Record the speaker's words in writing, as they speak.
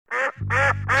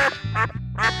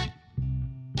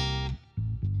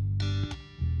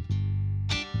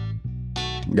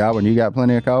Godwin, you got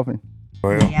plenty of coffee?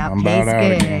 Well, Yep, I'm about he's out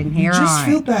good. again. Here Just on.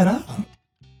 fill that up.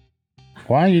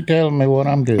 Why are you telling me what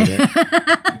I'm good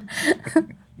at?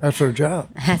 That's her job.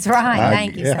 That's right.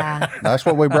 Thank you, Si. That's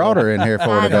what we brought her in here for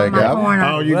Si's today, on my Godwin. corner.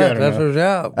 Oh, you got That's her. her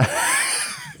job.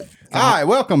 All right,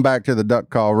 welcome back to the Duck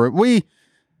Call Room. We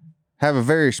have a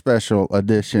very special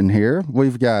edition here.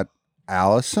 We've got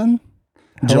Allison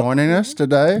joining us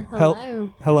today.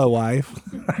 Hello. Hello, wife.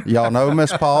 Y'all know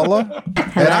Miss Paula.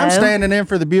 And I'm standing in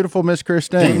for the beautiful Miss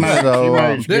Christine.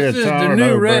 So This is the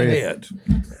new redhead.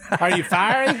 Are you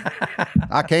fiery?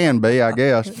 I can be, I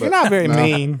guess. But You're not very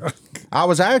mean. I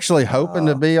was actually hoping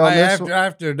to be on Hey, this.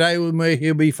 after a day with me,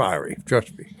 he'll be fiery.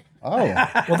 Trust me. Oh,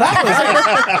 Well,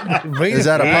 that is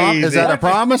that a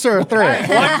promise or a threat?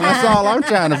 That's all I'm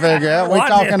trying to figure out. We're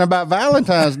talking about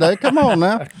Valentine's Day. Come on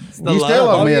now. You still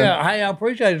owe Oh, me yeah. Hey, I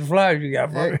appreciate the flowers you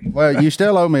got for me. well, you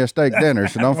still owe me a steak dinner,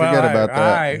 so don't forget about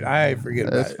that. I ain't forget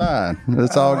about It's it. fine.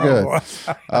 It's all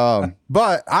good.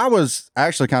 But I was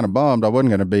actually kind of bummed I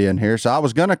wasn't going to be in here. So I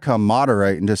was going to come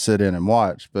moderate and just sit in and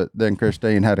watch. But then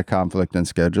Christine had a conflict in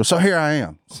schedule. So here I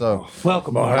am. So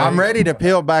welcome. I'm ready to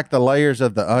peel back the layers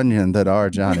of the onion that are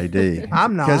Johnny D.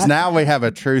 I'm not. Because now we have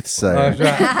a truth sayer. That's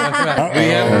right. That's right. We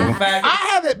have a fact. I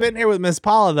haven't been here with Miss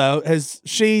Paula, though. Has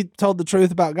she told the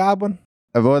truth about Godwin?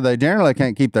 Well, they generally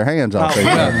can't keep their hands off each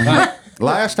other.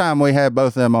 Last time we had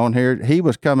both of them on here, he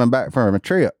was coming back from a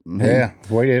trip. Yeah,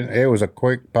 we didn't. It was a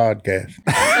quick podcast.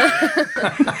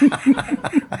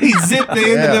 He zipped the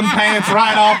end of them pants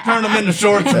right off, turned them into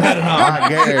shorts, and headed home. I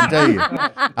guarantee you.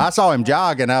 I saw him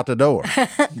jogging out the door.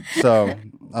 So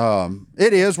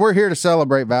it is. We're here to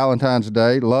celebrate Valentine's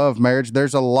Day, love, marriage.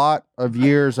 There's a lot of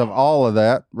years of all of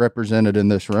that represented in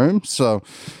this room. So,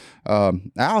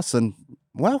 Allison,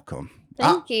 welcome.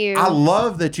 Thank you. I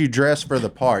love that you dress for the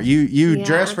part. You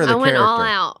dress for the I went character. all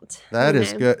out. That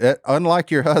is good. Unlike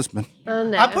your husband, I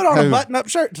know. I put on a button-up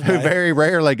shirt who today. very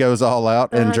rarely goes all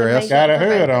out in Oh, dress. they Got a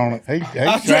hood on it. He's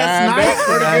dressed shined nice up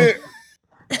pretty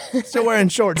good. Still wearing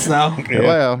shorts, though.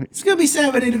 Well, It's going to be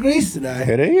 70 degrees today.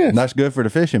 It is. that's good for the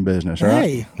fishing business,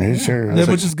 right? Hey. It sure is.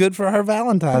 Which is good for her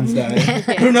Valentine's Day.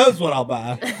 Who knows what I'll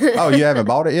buy? Oh, you haven't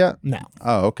bought it yet? No.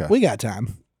 Oh, okay. We got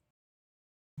time.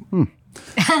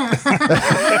 There's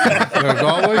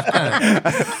always time.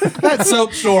 That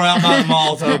soap store out by the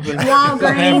mall's open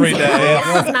Walgreens. every day.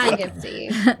 This is my gift to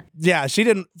you. Yeah, she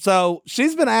didn't. So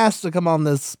she's been asked to come on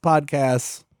this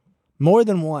podcast more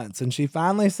than once, and she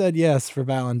finally said yes for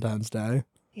Valentine's Day.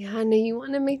 Yeah, I knew you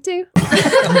wanted me to.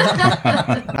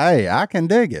 Hey, I can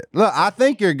dig it. Look, I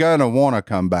think you're going to want to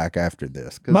come back after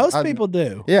this. Most people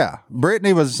do. Yeah.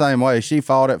 Brittany was the same way. She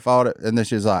fought it. And then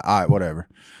she's like, all right, whatever.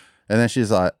 And then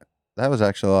she's like, that was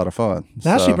actually a lot of fun.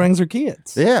 Now So, she brings her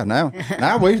kids. Yeah, now we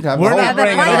have We're the not whole,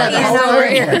 bringing Play our kids over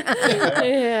here.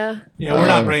 Yeah. Yeah, we're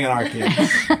not bringing our kids.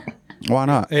 Why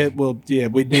not? It will. Yeah,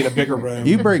 we need a bigger room.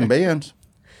 You bring Ben's.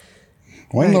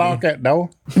 We can lock that door.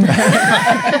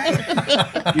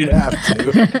 You'd have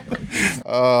to.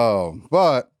 Oh,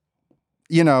 but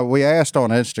we asked on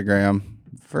Instagram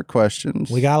for questions.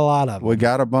 We got a lot of them. We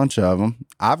got a bunch of them.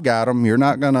 I've got them. You're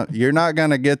not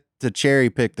gonna get to cherry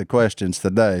pick the questions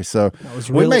today. So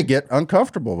we may get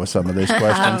uncomfortable with some of these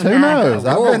questions. Who knows?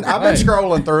 I've been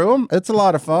scrolling through them. It's a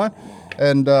lot of fun.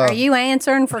 And Are you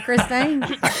answering for Christine?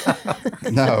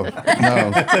 no,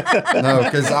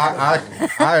 because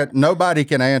I nobody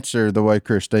can answer the way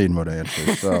Christine would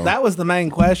answer. So That was the main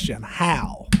question.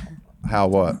 How? how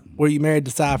what? Were you married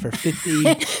to Si for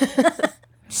 50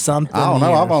 something? I don't know.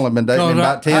 years? I've only been dating him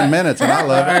about 10 minutes, and I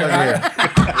love it. Look here.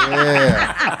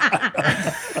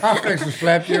 Yeah. I'll fix to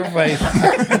slap your face. I'll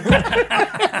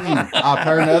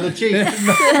turn the other cheek.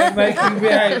 And make you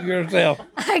behave yourself.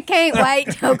 I can't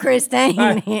wait till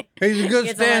Christine. He's a good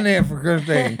Gets stand-in for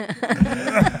Christine.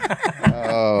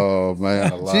 Oh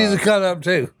man, alive. She's a cut-up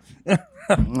too.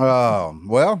 Oh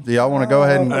well, do y'all want to go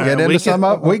ahead and get into some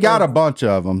of? We got a bunch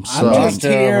of them. So I'm just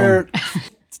here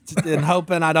and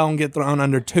hoping I don't get thrown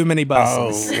under too many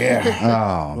buses. Oh,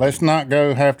 yeah. oh. Let's not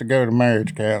have to go to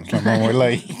marriage counseling when we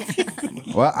leave.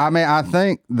 Well, I mean, I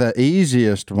think the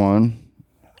easiest one,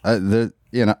 I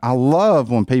love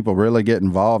when people really get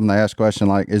involved and they ask questions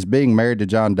like, is being married to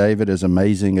John David as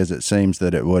amazing as it seems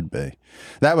that it would be?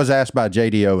 That was asked by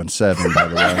JDO and 7, by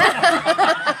the way.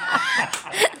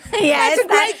 Yes, That's a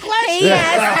great question.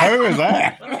 Yes. Who is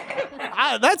that?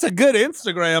 That's a good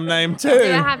Instagram name too. Do I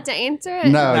have to answer it?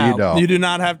 No, you don't. You do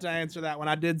not have to answer that one.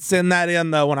 I did send that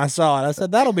in though when I saw it. I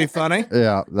said that'll be funny.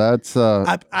 Yeah, that's.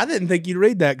 I didn't think you'd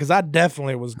read that because I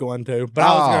definitely was going to, but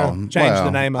I was going to change the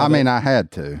name of it. I mean, I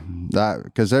had to.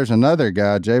 Because there's another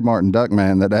guy, J. Martin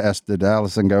Duckman, that asked, did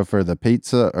Allison go for the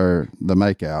pizza or the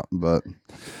makeout? But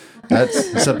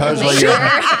that's supposedly.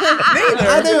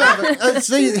 I do have it.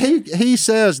 See, he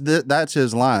says that's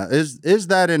his line. Is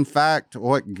that in fact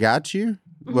what got you?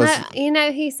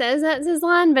 He says that's his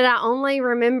line, but I only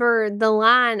remember the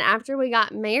line after we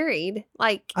got married.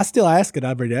 Like, I still ask it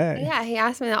every day. yeah, he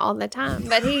asked me that all the time.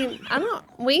 But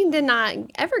we did not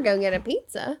ever go get a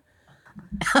pizza.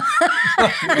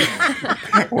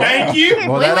 Thank you.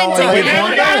 Well, We that went only to leaves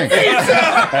one Canada. thing.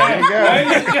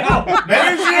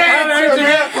 There's your answer to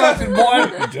that question, boy.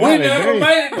 We never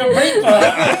made it to pizza.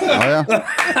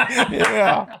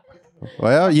 Yeah.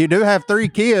 Well, you do have 3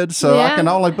 kids, so I Yeah. can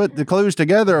only put the clues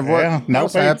together of what Yeah, no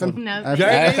else pizza. happened. No. After-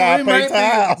 That's our pizza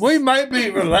house. We may be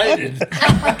related.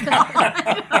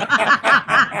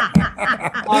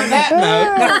 On that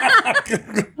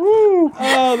note,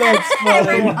 oh, that's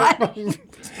funny.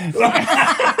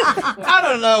 I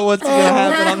don't know what's going to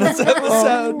happen on this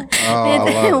episode. Oh, I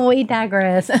love it. We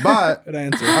digress. But Good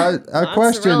answer. a the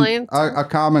question, real answer. a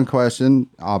common question,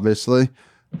 obviously.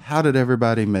 How did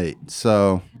everybody meet?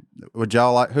 So, would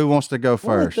y'all like? Who wants to go Let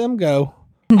first? them go.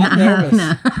 I'm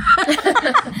nervous.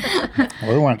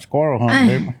 We went squirrel hunting,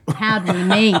 didn't we? How did we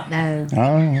meet, though?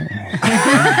 Oh,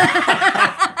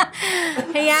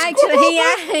 He actually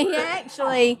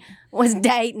was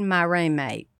dating my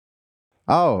roommate.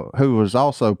 Oh, who was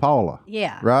also Paula?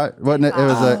 Yeah. Right? Wasn't it?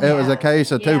 It was a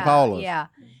case of 2 Paulas. Yeah.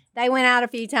 They went out a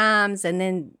few times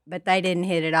but they didn't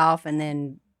hit it off. And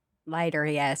then later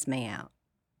he asked me out.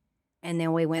 And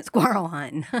then we went squirrel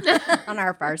hunting on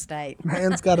our first date.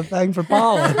 Man's got a thing for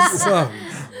Paula. So,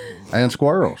 And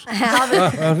squirrels.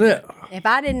 that's it. If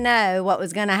I didn't know what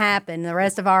was going to happen the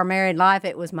rest of our married life,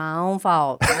 it was my own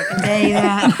fault. I can tell you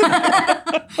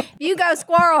that. If you go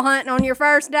squirrel hunting on your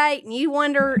first date and you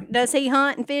wonder, does he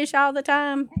hunt and fish all the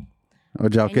time?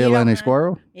 Would y'all And kill you don't any know.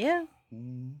 squirrels? Yeah.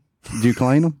 Did you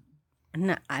clean them?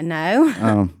 No, I know.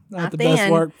 Not the then. best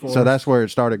work for So that's where it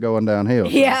started going downhill.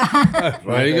 Yeah.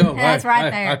 There you go. That's right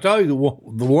Hey, there. I told you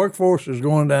the workforce is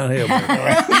going downhill.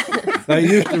 They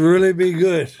used to really be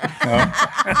good.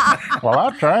 well,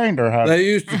 I trained her how to. They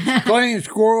used to clean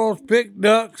squirrels, pick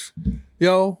ducks,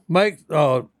 make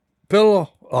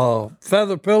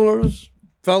feather pillows,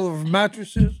 feather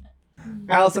mattresses.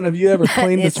 Allison, have you ever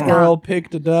cleaned a It's squirrel,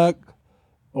 picked a duck,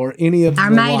 or any of I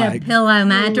the made like? a pillow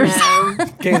mattress.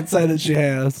 Can't say that she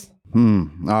has. All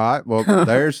right. Well,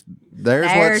 there's what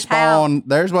There's spawned.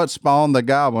 There's what spawned the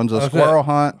Godwins. A squirrel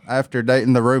hunt after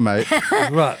dating the roommate.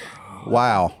 Right.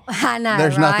 Wow. I know,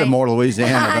 There's right? nothing more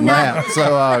Louisiana than that.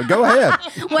 So go ahead.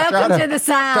 Welcome to the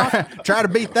South. Try to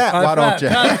beat that. Why don't you?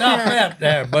 Stop that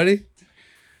there, buddy.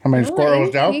 How many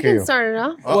squirrels y'all You can kill? start it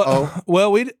off. Uh-oh.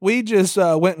 Well, we just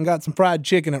went and got some fried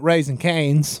chicken at Raising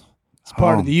Cane's. It's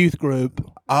part of the youth group.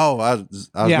 Oh, I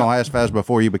was Yeah. going to ask fast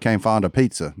before you became fond of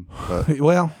pizza. But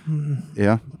Well,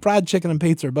 yeah. fried chicken and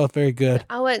pizza are both very good.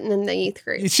 I wasn't in the youth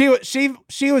group.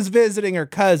 She was visiting her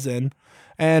cousin,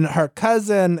 and her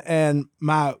cousin and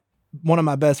one of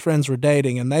my best friends were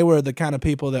dating, and they were the kind of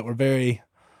people that were very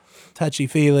touchy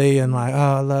feely and like, oh,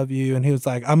 I love you. And he was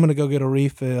like, I'm gonna go get a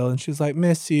refill, and she was like,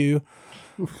 miss you.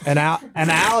 And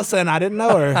Allison, I didn't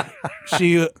know her.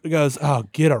 She goes, oh,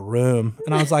 get a room.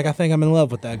 And I was like, I think I'm in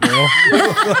love with that girl.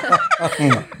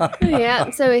 Yeah,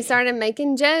 so we started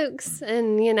making jokes,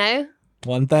 and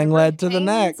One thing led to the Cane's,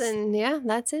 next. and yeah,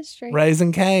 that's history.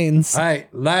 Raising Cane's. Hey,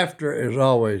 laughter is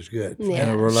always good in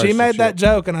Yeah. a relationship. She made that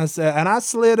joke, and I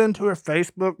slid into her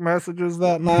Facebook messages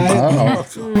that night. Uh-oh.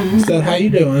 Said, how you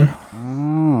doing?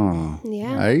 Oh,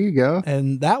 Yeah. there you go.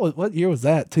 And that was, what year was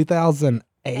that?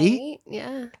 2008?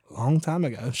 Yeah. Long time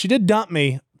ago. She did dump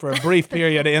me for a brief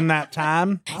period in that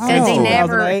time. Because he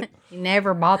Oh.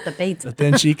 never bought the pizza. But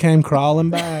then she came crawling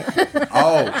back.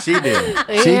 Oh, she did.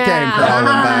 She came crawling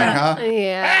back, huh?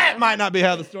 Yeah. That might not be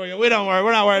how the story goes. We don't worry.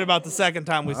 We're not worried about the second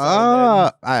time we saw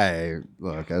it. Hey,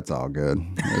 look, that's all good.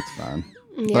 It's fine.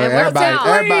 Yeah, Look, it worked out.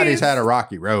 everybody's had a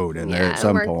rocky road in there Yeah, at it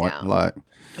some worked point. out. Like,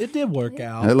 It did work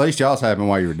out. at least y'all's happened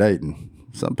while you were dating.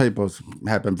 Some people's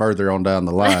happen further on down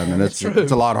the line, and it's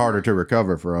a lot harder to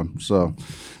recover from. So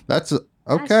that's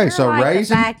okay. I sure So like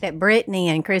raising, the fact that Brittany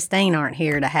and Christine aren't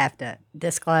here to have to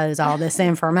disclose all this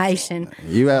information.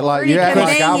 you act like Pretty I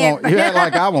convenient. won't. You act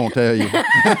like I won't tell you.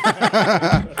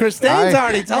 Christine's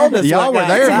already told us. Y'all what were got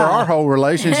there for inside. our whole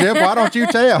relationship. Why don't you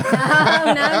tell?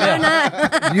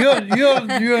 Oh no.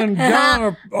 You and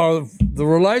John are the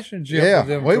relationship Yeah, with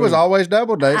them. we was two. always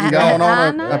double dating, going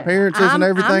on appearances and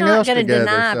everything else I'm not together. going to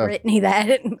deny so. Brittany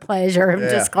that pleasure of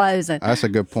disclosing. That's a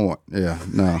good point. Yeah,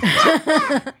 no.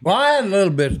 Well, I had a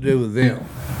little bit to do with them.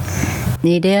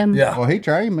 You did? Yeah. Well, he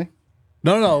trained me.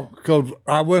 No, because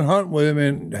I went hunting with him,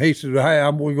 and he said, "Hey,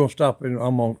 we're gonna stop and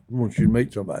want you to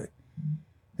meet somebody."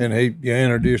 And he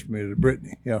introduced me to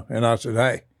Brittany. And I said,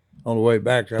 "Hey," on the way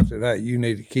back, I said, "Hey, you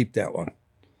need to keep that one."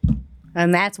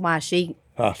 And that's why she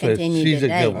I said, continued "She's to a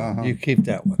date. good one. You keep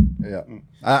that one." Yeah.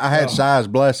 I had Si's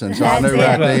blessing, so I That's knew it.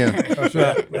 right then. That's right.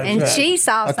 That's And right. she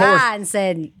saw Of course. Si and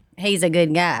said, he's a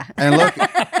good guy. And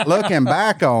looking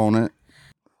back on it,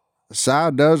 Si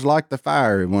does like the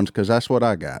fiery ones because that's what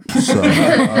I got. So,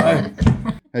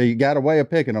 hey, you got a way of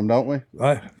picking them, don't we?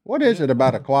 Right. What is it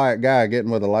about a quiet guy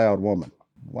getting with a loud woman?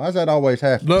 Why does that always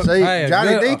happen? Look, See, hey,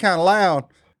 Johnny good- D kind of loud.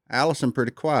 Allison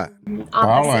pretty quiet.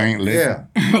 Paula ain't listening.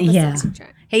 Yeah. Yeah.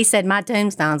 He said, my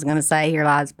tombstone's going to say, here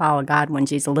lies Paula Godwin.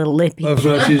 She's a little lippy. That's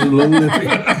right. She's a little lippy.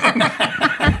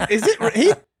 Is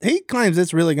it? He claims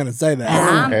it's really going to say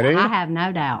that. It is? I have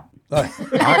no doubt. I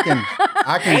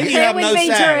can, You have it would no be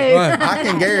say. true. I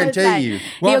can guarantee you.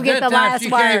 Well, He'll at get that the time, last she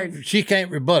word. She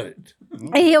can't rebut it.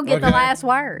 He'll get the Okay. last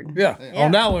word. Yeah.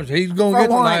 On that one, he's going to For get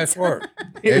the once. last word.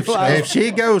 If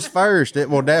she goes first, it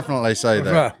will definitely say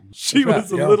that. Right. She That's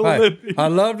was a right. little Hey, lippy. I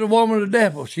loved the woman to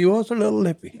death, but she was a little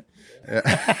lippy.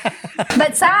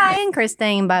 But Si and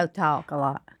Christine both talk a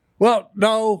lot. Well,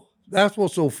 no, that's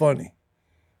what's so funny.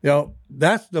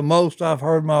 That's the most I've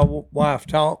heard my wife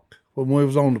talk when we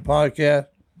was on the podcast.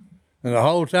 And the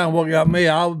whole time what got me,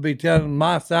 I would be telling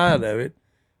my side of it,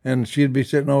 and she'd be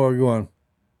sitting over going,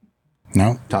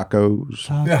 No. Tacos.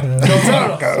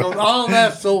 so all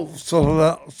that's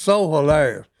so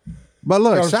hilarious. But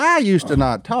look, Si used to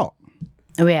not talk.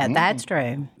 Oh, yeah, that's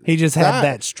true. He just had Si-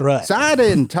 that strut. Si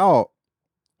didn't talk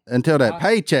until that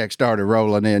paycheck started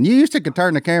rolling in. You used to could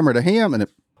turn the camera to him and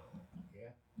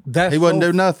That's he wouldn't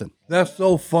so do nothing. That's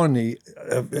so funny.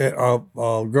 A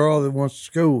girl that went to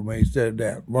school with me said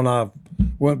that when I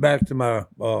went back to my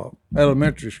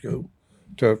elementary school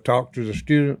to talk to the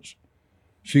students.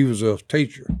 She was a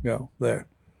teacher, there.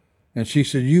 And she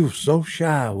said, "You were so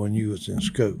shy when you was in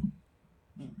school."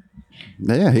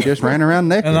 Yeah, he just ran around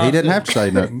naked. And I He didn't said- have to say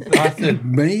nothing. I said,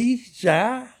 "Me?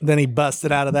 Shy?" Then he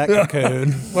busted out of that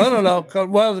cocoon. Well, no,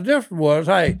 the difference was,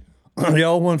 hey,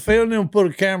 when Phil and them put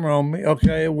a camera on me,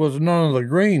 okay, it was none of the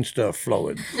green stuff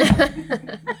flowing.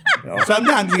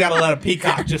 Sometimes you got to let a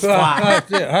peacock just fly.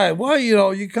 That's it. Hey, well,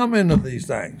 you come into these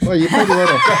things. Well, you put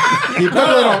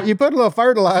a little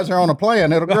fertilizer on a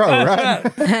plant, it'll grow, right?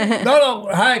 No,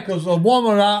 hey, because a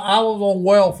woman, I was on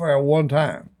welfare one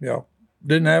time,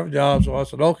 didn't have a job, so I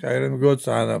said, okay, let me go and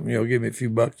sign up and, give me a few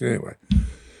bucks anyway.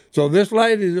 So this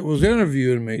lady that was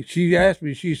interviewing me, she asked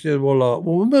me, she said, well,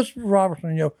 Mr.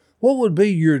 Robertson, what would be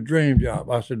your dream job?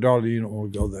 I said, darling, you don't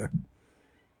want to go there.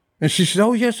 And she said,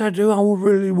 oh, yes, I do. I would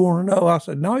really want to know. I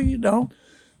said, no, you don't.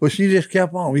 Well, she just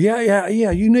kept on. Yeah.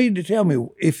 You need to tell me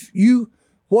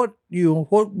what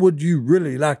would you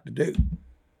really like to do?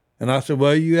 And I said,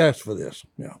 well, you asked for this.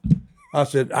 I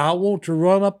said, I want to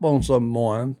run up on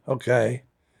someone, okay,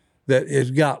 that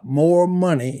has got more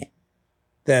money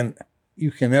than you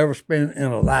can ever spend in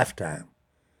a lifetime.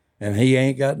 And he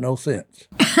ain't got no sense.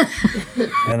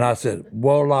 And I said,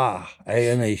 voila,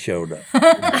 A&E showed up.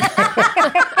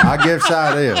 I give Si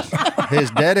this. His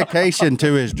dedication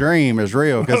to his dream is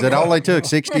real because it only took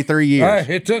 63 years.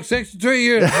 Hey, it took 63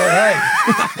 years, but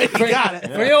hey.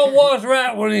 Phil was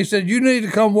right when he said, you need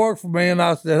to come work for me. And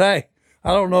I said, hey,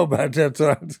 I don't know about that,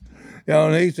 son.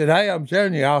 And he said, hey, I'm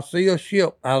telling you, I'll see a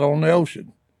ship out on the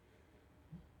ocean.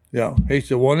 He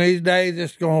said, one of these days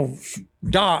it's going to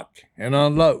dock and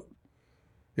unload.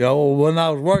 When I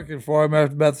was working for him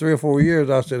after about 3 or 4 years,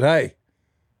 I said, hey,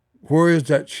 where is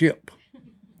that ship?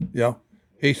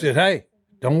 He said, hey,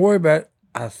 don't worry about it.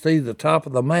 I see the top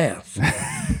of the mast.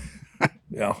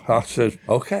 I said,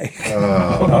 okay.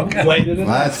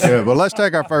 That's good. Well, let's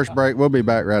take our first break. We'll be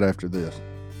back right after this.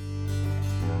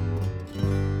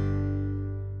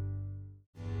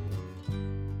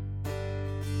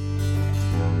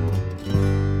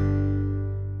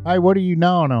 Hey, what are you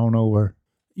gnawing on over?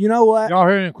 You know what? Y'all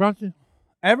hear any crunching?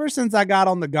 Ever since I got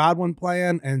on the Godwin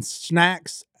plan and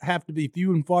snacks have to be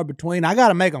few and far between, I got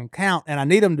to make them count and I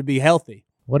need them to be healthy.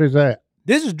 What is that?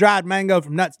 This is dried mango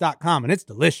from nuts.com and it's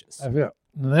delicious. That's it.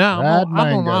 Yeah, Dried I'm on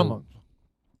mango. almonds.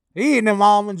 He eating them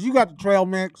almonds. You got the trail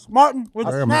mix. Martin, we're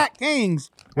the Snack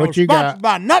Kings. What We're you got? sponsored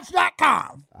by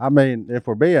nuts.com. I mean, if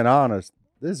we're being honest,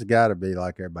 this has got to be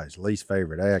like everybody's least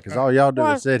favorite ad because all y'all do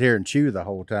is sit here and chew the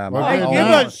whole time. Well, Like, give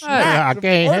oh, us snacks. I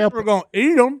can't help We're it. going to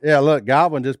eat them. yeah, look,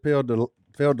 Godwin just filled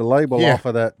peeled the label Yeah. off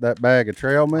of that bag of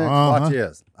trail mix. Watch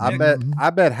this. I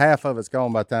bet half of it's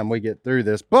gone by the time we get through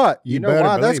this. But you know better why?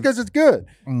 That's believe it. because it's good.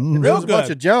 Mhm. If it was a Real bunch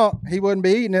good. of junk, he wouldn't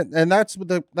be eating it. And that's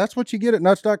what you get at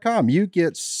nuts.com. You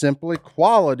get simply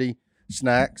quality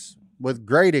snacks with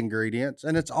great ingredients,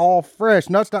 and it's all fresh.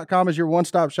 Nuts.com is your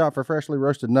one-stop shop for freshly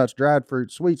roasted nuts, dried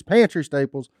fruits, sweets, pantry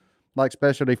staples like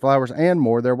specialty flours, and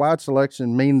more. Their wide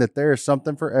selection mean that there is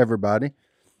something for everybody.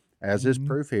 As is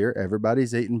proof here,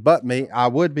 everybody's eating but me. I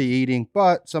would be eating,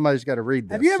 but somebody's got to read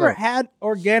this. Have you ever So, had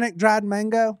organic dried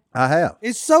mango? I have.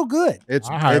 It's so good. It's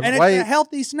I have. And way it's a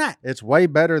healthy snack. it's way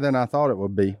better than I thought it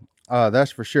would be.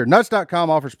 That's for sure. Nuts.com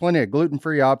offers plenty of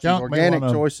gluten-free options, Junk may organic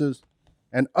wanna- choices,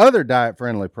 and other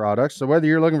diet-friendly products. So whether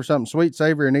you're looking for something sweet,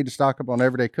 savory, or need to stock up on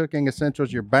everyday cooking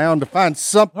essentials, you're bound to find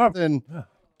something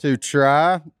to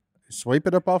try. Sweep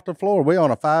it up off the floor. We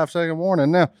on a 5-second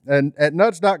warning now. And at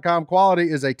nuts.com, quality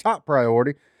is a top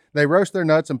priority. They roast their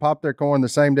nuts and pop their corn the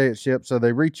same day it ships, so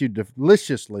they reach you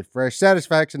deliciously fresh.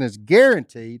 Satisfaction is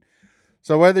guaranteed.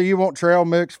 So whether you want trail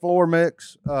mix, floor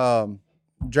mix,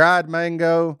 dried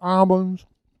mango, Almonds.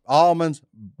 almonds,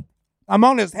 I'm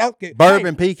on this health kick.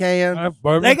 bourbon pecan,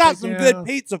 They got some good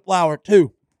pizza flour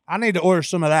too. I need to order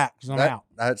some of that because I'm out.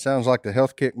 that sounds like the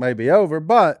health kick may be over,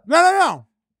 but No.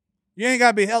 You ain't got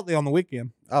to be healthy on the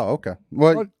weekend. oh, okay.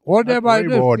 Well, What did everybody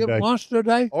do? reward Get day. Monster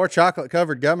Day? or chocolate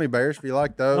covered gummy bears if you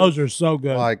like those. Those are so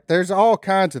good. Like, there's all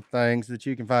kinds of things that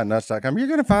you can find at nuts.com. You're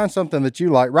going to find something that you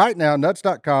like. Right now,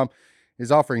 nuts.com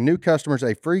is offering new customers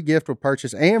a free gift with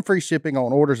purchase and free shipping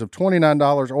on orders of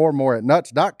 $29 or more at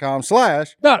nuts.com/.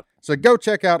 Stop. So go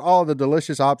check out all the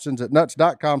delicious options at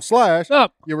nuts.com/.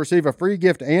 Stop. You'll receive a free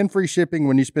gift and free shipping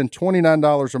when you spend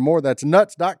 $29 or more. That's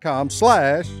nuts.com/.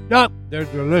 Stop. They're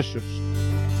delicious.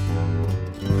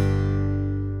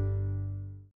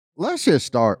 Let's just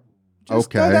start. Just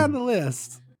Okay. go down the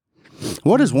list.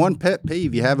 What is one pet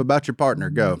peeve you have about your partner?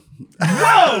 Go.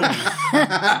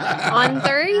 On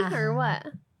 3 or what?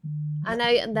 I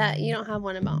know that you don't have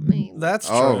one about me. That's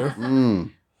true. Oh,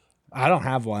 I don't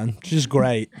have one. She's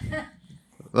great.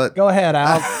 Let- Go ahead,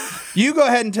 Al. You go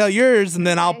ahead and tell yours, and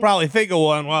then I'll probably think of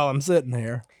one while I'm sitting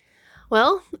here.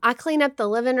 Well, I clean up the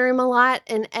living room a lot,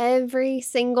 and every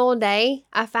single day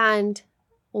I find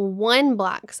one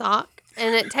black sock,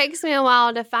 and it takes me a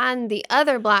while to find the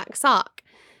other black sock.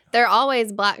 They're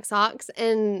always black socks,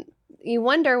 and you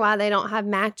wonder why they don't have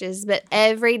matches, but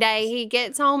every day he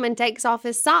gets home and takes off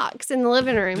his socks in the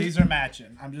living room. These are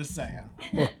matching. I'm just saying.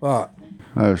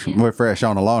 we're fresh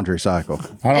on a laundry cycle.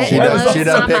 I don't It wear blows socks. she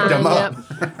done my picked 'em mind, up.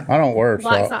 yep. I don't wear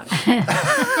Black socks.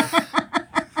 socks.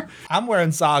 I'm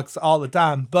wearing socks all the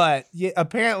time, but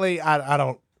apparently I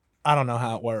don't know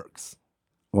how it works.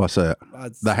 What's that?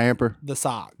 It's The hamper? the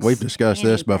socks. We've discussed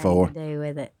this Anything before. to do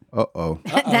with it. Uh-oh.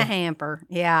 The hamper.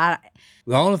 Yeah.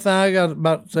 The only thing I got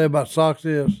about to say about socks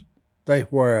is they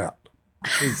wear out.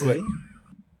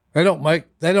 They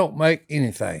don't make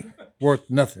anything worth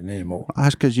nothing anymore.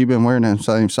 That's because you've been wearing that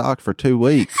same sock for 2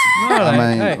 weeks. No, I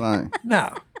mean, hey, like,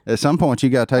 no. at some point, you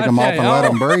got to take I them off change- and let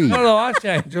them breathe. No, I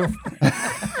change them.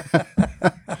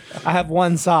 I have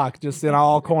one sock just in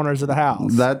all corners of the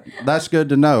house. That's good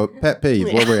to know. Pet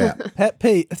peeve, where we at? Pet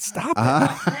peeve. Stop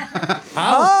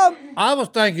I was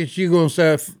thinking she going to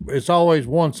say it's always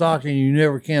one sock and you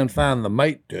never can find the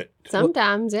mate to it.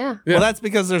 Sometimes, yeah. Well, that's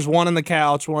because there's one in the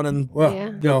couch, one in. Well, Yeah.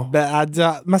 you know, But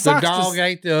my the socks dog just-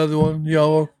 ate the other one. You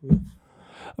know,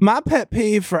 My pet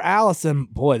peeve for Allison,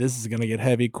 boy, this is going to get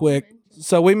heavy quick.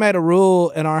 So we made a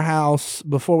rule in our house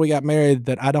before we got married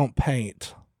that I don't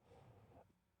paint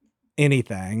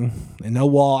anything. And no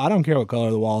wall. I don't care what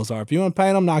color the walls are. If you want to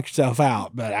paint them, knock yourself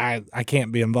out. But I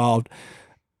can't be involved.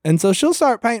 And so she'll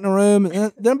start painting a room.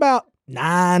 And then about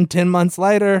 9-10 months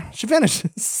later, she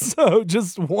finishes. So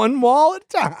just one wall at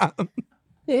a time.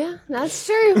 Yeah, that's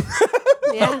true.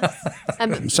 Yeah.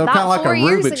 So About kinda like a 4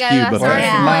 years Rubik's ago, cube I before. started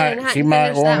Yeah. one and She hadn't might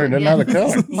finished that wanted one yet. another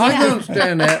color. I can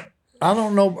understand that. I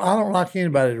don't know. I don't like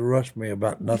anybody to rush me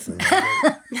about nothing.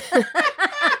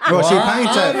 Well, she I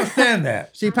paints that. understand that.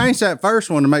 She paints that first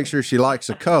one to make sure she likes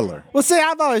the color. Well, see,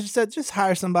 I've always said just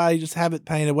hire somebody, just have it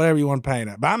painted, whatever you want to paint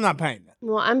it. But I'm not painting it.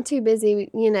 Well, I'm too busy,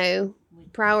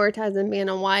 prioritizing being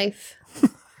a wife.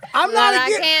 I'm That not I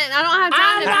against. can't. I don't have time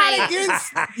I'm to not paint.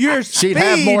 against your speed. She'd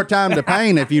have more time to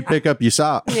paint if you'd pick up your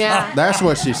socks. Yeah. That's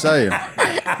what she's saying.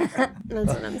 That's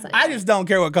what I'm saying. I just don't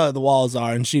care what color the walls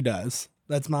are, and she does.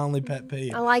 That's my only pet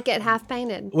peeve. I like it half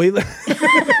painted. We li-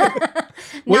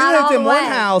 we Not lived all in the one way.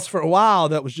 house for a while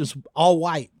that was just all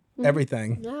white,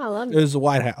 everything. Yeah, I love It it. was a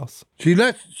white house. She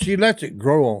lets it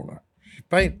grow on her.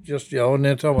 your paint just, and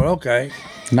then someone, okay,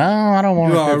 No, I don't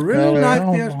want do to. I really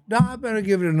like this? No, I better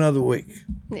give it another week.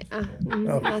 Yeah,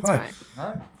 that's right.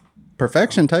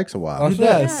 Perfection takes a while. It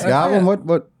does. Godwin,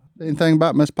 what anything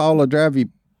about Miss Paula drive you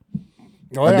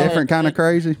a different kind of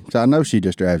crazy? So I know she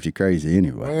just drives you crazy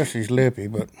anyway. Well, she's lippy,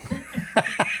 but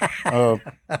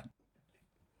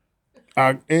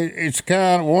it's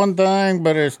kind of one thing,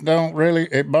 but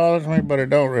it bothers me, but it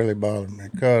don't really bother me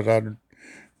because I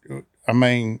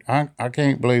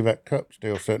can't believe that cup's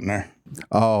still sitting there.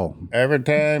 Oh, Every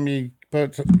time you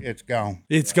it's gone.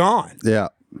 It's gone. yeah.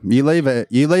 You leave an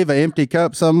empty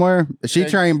cup somewhere. She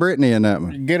trained Brittany in that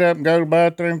one. You get up and go to the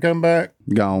bathroom, come back,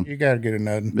 Gone. you got to get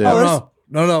another. Yeah.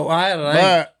 No, I had an angel.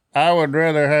 But I would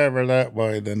rather have her that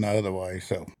way than the other way.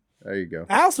 So There you go.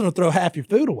 Allison will throw half your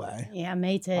food away. Yeah,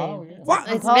 me too. What?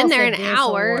 It's been there an Compulsive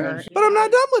hour. disorder. But I'm not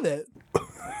done with it.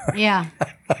 Yeah.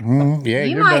 yeah,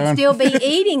 You you're might done. still be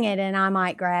eating it and I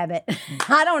might grab it.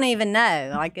 I don't even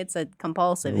know. Like it's a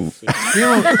compulsive issue.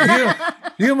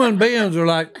 Human beings are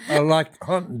like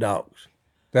hunting dogs.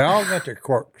 They all got their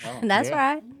quirks. That's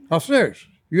right. I'm serious.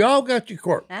 You all got your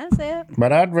quirks. That's it.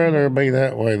 But I'd rather it be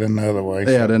that way than the other way.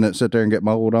 Yeah, then it sit there and get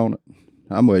mold on it.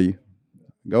 I'm with you.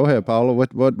 Go ahead, Paula.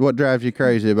 What drives you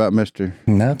crazy about Mr.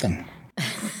 Nothing.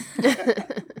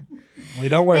 We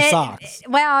don't wear socks.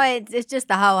 It's just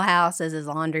the whole house is his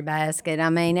laundry basket. I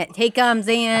mean, he comes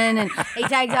in and he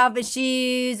takes off his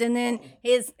shoes and then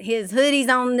his hoodie's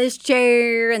on this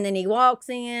chair and then he walks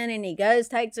in and he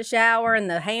takes a shower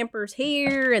and the hamper's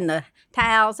here and the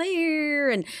towels here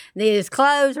and his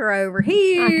clothes are over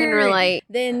here. I can relate.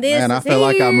 Then this Man, I is feel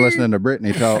like I'm here. listening to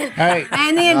Brittany talk. Hey,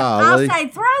 And then Golly. I'll say,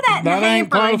 throw that in the That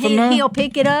ain't hamper, and close enough. he'll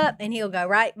pick it up, and he'll go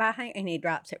right behind, and he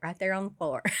drops it right there on the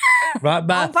floor. Right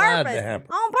by On side purpose. the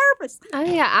hamper. On purpose. Oh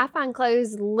yeah, I find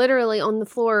clothes literally on the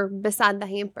floor beside the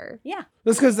hamper. Yeah.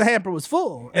 That's because the hamper was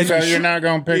full. And so you you're shoot- not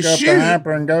going to pick you up shoot the it.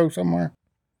 hamper and go somewhere?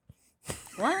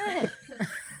 What?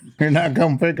 You're not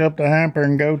going to pick up the hamper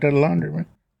and go to the laundry.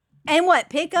 And what?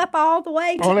 Pick up all the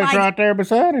way to Well, it's right there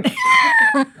beside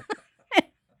it.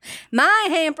 my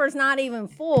hamper's not even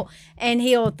full, and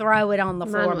he'll throw it on the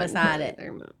Mine floor wouldn't beside fit it.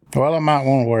 there much. Well, I might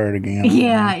want to wear it again.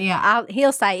 Yeah.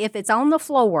 He'll say, if it's on the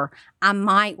floor, I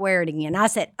might wear it again. I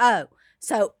said, oh,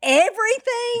 so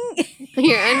everything?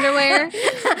 Your underwear.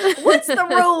 What's the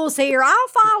rules here? I'll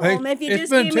follow Hey, them if you it's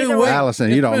just been give me 2 the weeks. rules. Allison,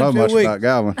 It's you don't been know 2 much weeks. about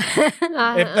Godwin.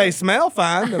 If they smell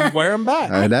fine, then wear them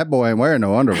back. Hey, that boy ain't wearing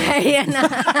no underwear. Yeah, no.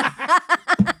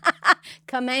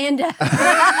 Commando.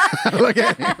 Look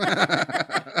at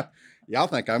him. Y'all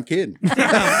think I'm kidding.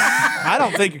 I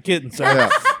don't think you're kidding, sir. Yeah.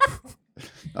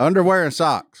 Underwear and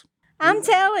socks. I'm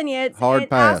telling you, Hard I'll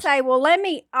pass. say, well,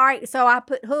 all right. So I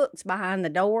put hooks behind the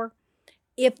door.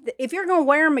 If you're gonna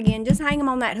wear them again, just hang them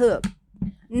on that hook.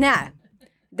 No,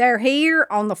 they're here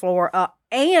on the floor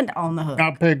and on the hook.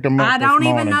 I picked them up I don't this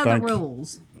even morning, know the thank you.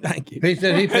 rules. Thank you. He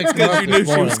said he picked them Because up you knew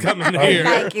this she was morning. coming here.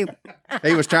 Thank you.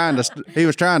 He was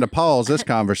trying to pause this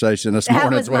conversation this That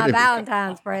morning. was That's what my he was-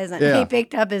 Valentine's present. Yeah. He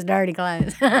picked up his dirty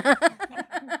clothes.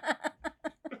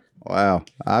 Wow.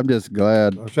 I'm just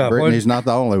glad right. Brittany's not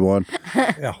the only one.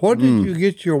 Yeah, what did you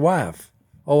get your wife?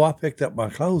 Oh, I picked up my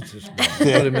clothes this morning.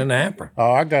 Put them in the hamper.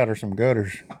 Oh, I got her some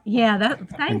gutters. Yeah,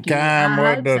 thank you. Kind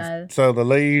I with hope so. so the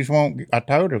leaves won't. I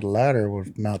told her the ladder was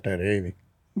not that heavy.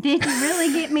 Did you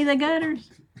really get me the gutters?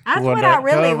 That's With what I that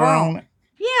really cover on want.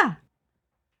 it. Yeah.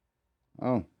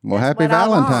 Oh, well, That's happy what I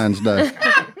want. Valentine's Day.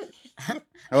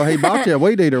 Oh, he bought you a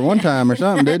weed eater one time or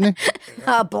something, didn't he?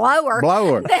 A blower.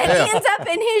 Blower. That Yeah. ends up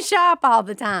in his shop all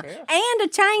the time. And a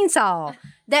chainsaw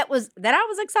that I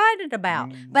was excited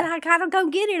about. But I gotta go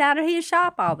get it out of his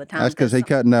shop all the time. That's because he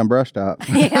cutting down brush top.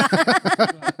 Yeah.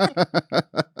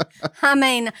 I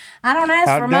mean, I don't ask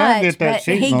I for done much, get that but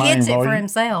sheet he line gets it for for you.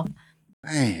 himself.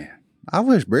 Man, I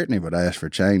wish Brittany would ask for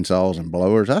chainsaws and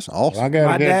blowers. That's awesome. I gotta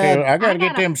My get dad- them, I gotta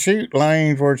get them shoot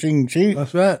lanes where she can shoot.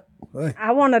 That's right. Hey,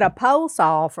 I wanted a pole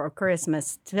saw for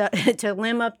Christmas to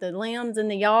limb up the limbs in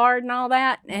the yard and all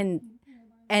that, and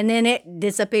then it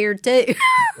disappeared too.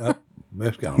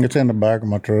 it's gone. It's in the back of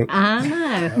my truck. I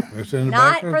know. It's in the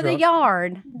Not back of for the truck.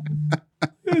 yard.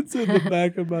 It's in the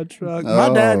back of my truck. My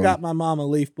dad Oh. got my mom a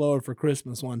leaf blower for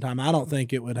Christmas one time. I don't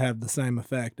think it would have the same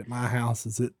effect at my house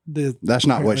as it did. That's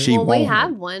not what she Well, wanted. we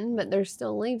have one, but there's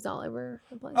still leaves all over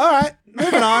the place. All right,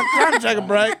 moving on. Time to take a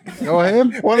break. Go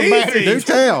ahead. Well, the batteries,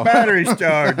 Do tell. battery's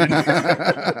charging.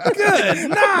 Good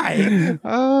night.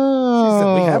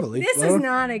 Oh, We have a leaf This blower. is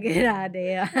not a good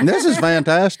idea. this is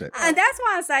fantastic. And that's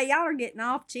why I say y'all are getting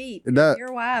off cheap. That-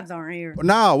 Your wives aren't here.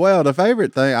 No, well, the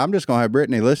favorite thing, I'm just going to have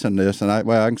Brittany listen to this, and I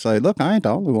can say, look, I ain't the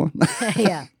only one.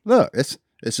 Yeah. Look,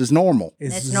 This is normal.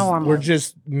 It's normal. We're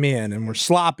just men, and we're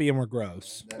sloppy, and we're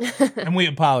gross, and we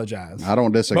apologize. I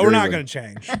don't disagree. But we're not with going to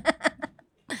change.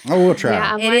 Oh, we'll try.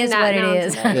 Yeah, I've It learned is that what it now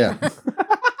is. today. Yeah.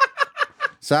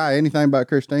 Si, anything about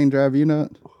Christine drive you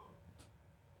nuts?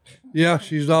 Yeah,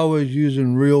 she's always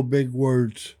using real big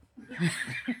words.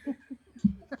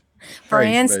 For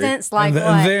Praise be. instance, like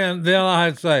and what? then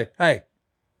I'd say, hey,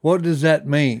 what does that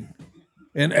mean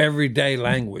in everyday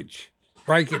language?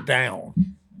 Break it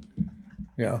down.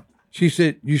 Yeah. She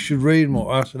said, you should read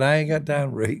more. I said, I ain't got time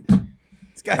to read.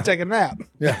 It's got to take a nap.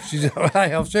 Yeah, she's,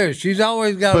 hey, I'm serious. She's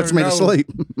always got Puts her me to nose, sleep.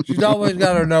 She's always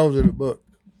got her nose in a book.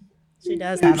 She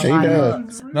does have a She lot does. of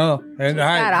books. No, and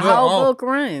Got a whole book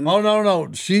room. Oh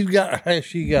no, she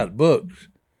got books.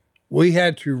 We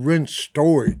had to rent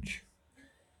storage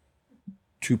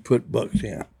to put books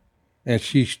in, and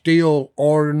she's still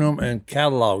ordering them and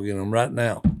cataloging them right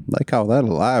now. They call that a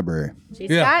library. She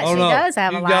does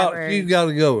have a library. She's got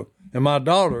to go. And my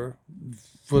daughter,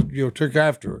 took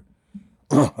after her.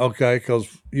 Okay,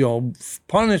 because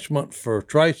punishment for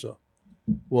Teresa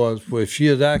was if she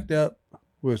has act up,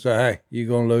 we'll say, hey, you're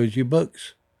gonna lose your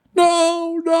books.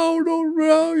 No,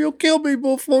 you'll kill me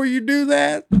before you do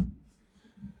that.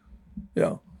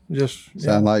 Yeah,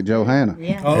 Sound like Johanna.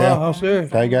 Yeah. Oh, Yeah. I'm serious.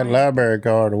 Take that library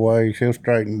card away. She'll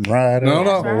straighten right No,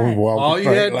 up. no. We'll walk All you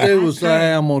straight had to line. do was say,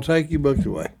 hey, I'm gonna take your books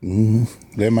away.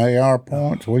 Them AR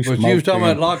points. We But smoked you was talking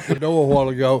them. about lock the door a while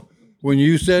ago. When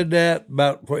you said that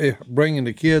about bringing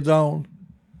the kids on,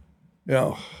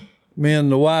 me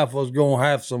and the wife was gonna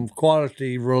have some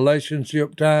quality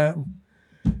relationship time.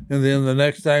 And then the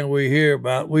next thing we hear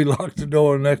about, we locked the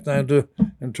door. The next thing too,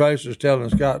 and Tracer's telling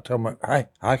Scott, hey,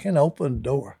 I can open the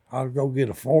door. I'll go get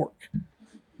a fork.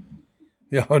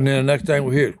 Yeah, and then the next thing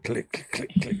we hear, click, click,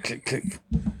 click, click, click, click.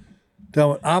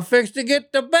 Tell me, I'm fixed to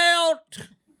get the belt.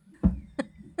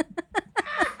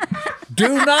 Do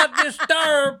not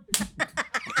disturb.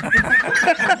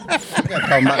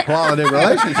 Talking about quality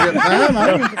relationship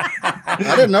time.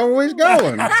 I didn't know where he's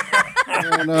going.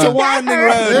 And, It's a winding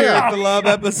road here at the love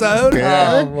episode.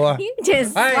 Oh, boy. You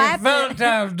just Hey, slapped it.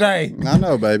 Valentine's Day. I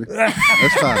know, baby.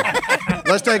 That's fine.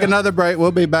 Let's take another break.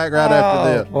 We'll be back right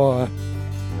after this. Boy.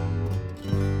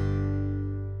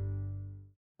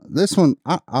 This one,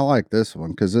 I like this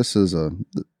one because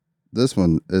this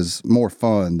one is more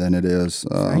fun than it is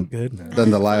Thank goodness.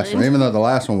 than the last one. Even though the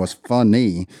last one was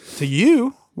funny. To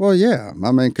you, Well, yeah.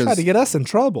 I mean, try because to get us in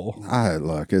trouble.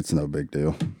 look, it's no big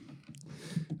deal.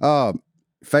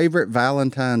 Favorite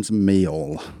Valentine's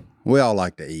meal? We all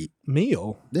like to eat.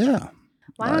 Meal. Yeah.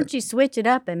 Why don't you switch it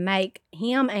up and make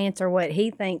him answer what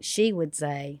he thinks she would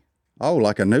say? Oh,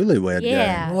 like a newlywed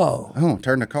Yeah. game. Whoa. Oh,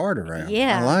 turn the card around.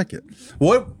 Yeah. I like it.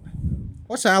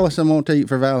 What's Allison want to eat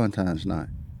for Valentine's night?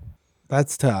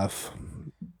 That's tough.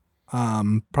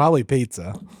 Probably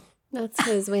pizza. That's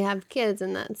because we have kids,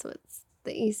 and that's what's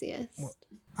the easiest.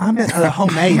 I meant a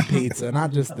homemade pizza,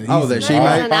 not just the. Oh, that easy she one.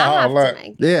 made? Then I'll have look. to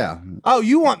make it. Yeah. Oh,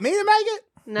 you want me to make it?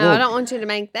 No, I don't want you to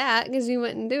make that because you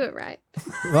wouldn't do it right.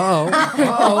 We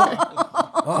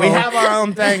have our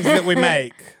own things that we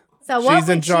make. So what She's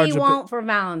in would charge she of want for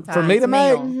Valentine's? For me to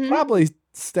make, meal? probably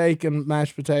steak and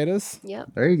mashed potatoes. Yep.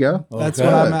 There you go. That's Okay.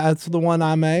 that's the one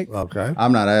I make. Okay.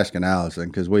 I'm not asking Allison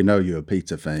because we know you're a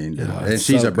pizza fiend, and it's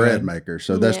she's so a bread good. maker.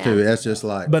 So that's Yeah. too. That's just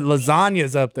like But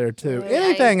lasagna's up there too. Yeah,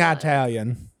 Anything you got it.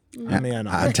 Italian. I'm in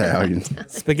on. Italian.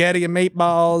 Spaghetti and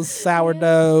meatballs,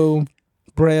 sourdough,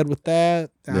 bread with that.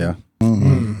 Yeah.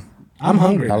 I'm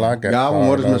hungry. I like that. Godwin,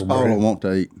 what does Miss sourdough Paula bread. want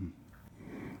to eat?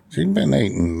 She's been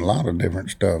eating a lot of different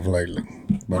stuff lately.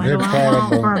 But What do it's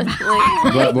I want probably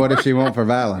for What does she want for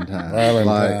Valentine's?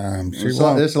 Valentine's. She It's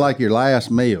wants like your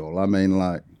last meal. I mean,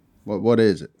 like, what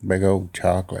is it? big old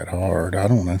chocolate hard. I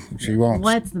don't know. She wants.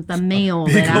 What's the meal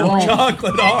that I want?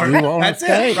 Chocolate art. She wants That's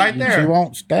steak. it right She there.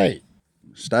 wants steak.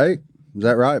 Steak? Is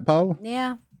that right, Paula?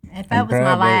 Yeah. If that was my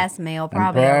probably- last meal, And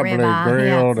probably a probably ribeye.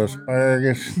 grilled Yeah.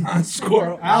 asparagus.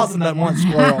 Squirrel. Allison doesn't want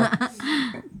squirrel.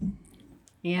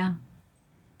 Yeah.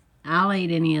 I'll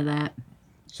eat any of that.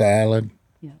 Salad.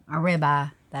 Yeah. A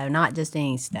ribeye, though, not just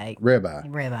any steak. Ribeye.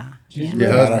 Ribeye. Yeah.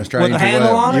 Your husband's trained With a you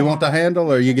handle well. on it? You want the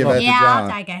handle or you give that to Yeah,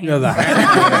 John? I'll take a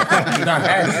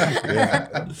Yeah,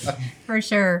 hand. For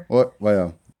sure. What?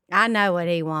 Well, I know what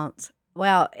he wants.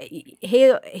 Well,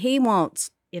 he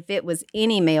wants, if it was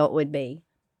any meal, it would be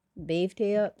beef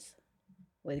tips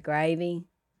with gravy,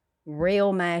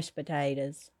 real mashed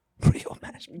potatoes, Real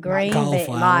mashed. green Not beans,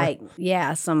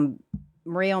 cauliflower. some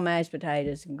real mashed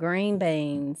potatoes, green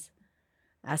beans,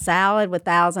 a salad with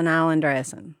Thousand Island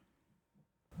dressing.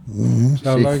 Sounds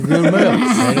like a good meal.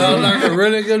 Sounds like a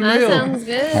really good That meal. sounds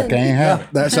good. I can't have it.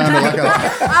 That sounded like a.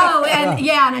 Oh,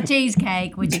 and a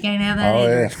cheesecake, which you can't have that Oh,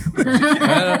 either.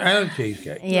 yeah. And a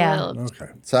cheesecake. Yeah. Well, Okay.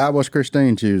 So, what's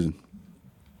Christine choosing?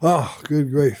 Oh,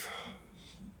 good grief.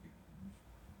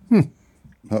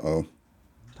 Uh-oh.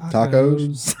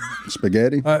 Tacos?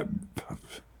 Spaghetti?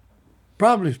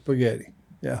 Probably spaghetti.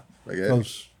 Yeah. Spaghetti.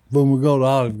 Because when we go to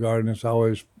Olive Garden, it's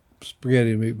always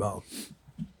spaghetti and meatballs.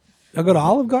 I go to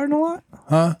Olive Garden a lot.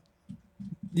 Huh?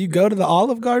 You go to the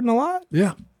Olive Garden a lot?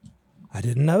 Yeah. I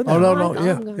didn't know that. Oh, no, like no. Olive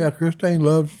Yeah. Garden. Yeah. Christine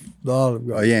loves the Olive Oh,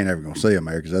 Garden. you ain't ever going to see them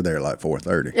there because they're there at like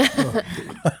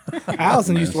 4:30.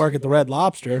 Allison used to work at the Red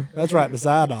Lobster. That's right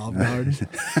beside Olive Garden.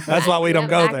 That's why we don't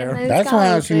go Back in there. those That's why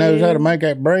college she knows how to days. make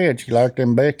that bread. She like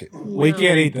them biscuits. We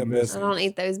can't eat them I biscuits. don't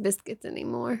eat those biscuits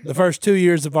anymore. The first 2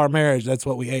 years of our marriage, that's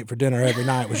what we ate for dinner every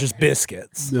night was just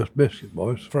biscuits Just biscuit,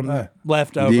 boys. from Hey.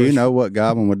 leftovers. Do you know what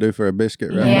Godwin would do for a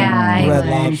biscuit right Yeah, I Red would.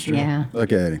 Lobster. Yeah. now?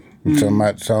 Look at him. Some of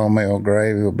that sawmill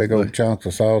gravy with big old chunks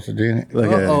of sausage in it.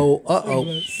 Look at him. Uh-oh.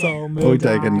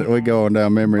 We going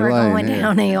down memory We're lane. going here.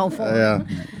 downhill for it.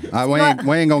 Yeah. We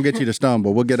ain't going to get you to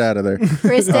stumble. We'll get out of there.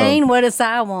 Christine, what does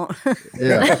I want?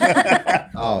 Yeah.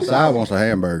 Oh, Si wants a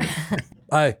hamburger.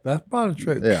 Hey, that's probably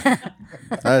true. Yeah.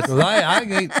 That's, 'Cause I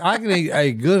can eat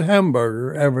a good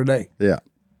hamburger every day. yeah.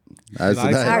 That's the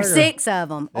Nice. day. Or 6 of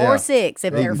them. Yeah. Or 6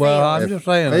 if they're Well, filled. I'm just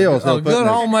saying, Phil's, he'll a put good in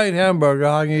there. homemade hamburger,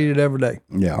 I can eat it every day.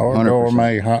 Yeah. Or 100%.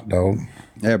 gourmet hot dog.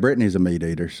 Yeah, Brittany's a meat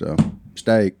eater, so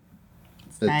steak.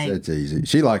 Steak. It's easy.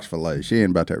 She likes filet. She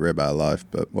ain't about that ribeye life,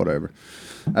 but whatever.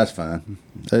 That's fine.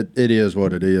 It is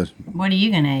what it is. What are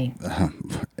you going to eat?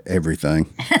 Everything.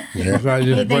 That's right,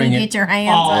 just Anything bring you it. get your hands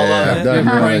on. Yeah,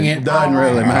 doesn't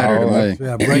really matter to me.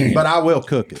 Yeah, bring it. But I will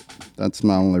cook it. That's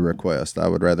my only request. I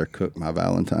would rather cook my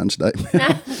Valentine's Day.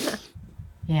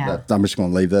 Yeah. I'm just going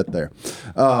to leave that there.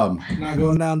 Not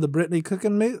going down the Brittany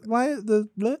cooking meat way.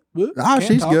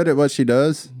 She's good at what she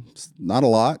does. It's not a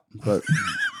lot, but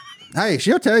hey,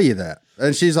 she'll tell you that.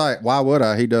 And she's like, "Why would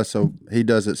I? He does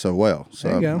it so well." So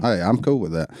There you go. hey, I'm cool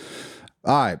with that.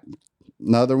 All right,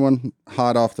 another one,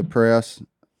 hot off the press.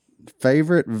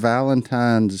 Favorite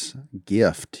Valentine's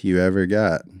gift you ever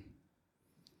got?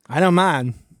 I know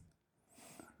mine.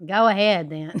 Go ahead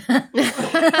then.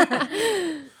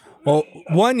 Well,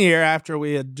 1 year after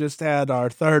we had just had our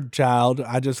third child,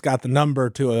 I just got the number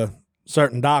to a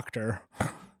certain doctor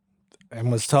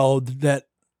and was told that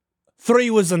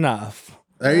 3 was enough.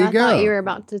 There you I go. thought you were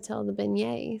about to tell the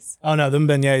beignets. Oh no, them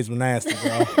beignets were nasty,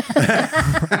 bro.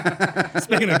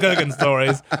 Speaking of cooking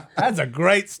stories, that's a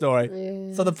great story.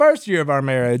 Yeah. So the first year of our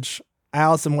marriage,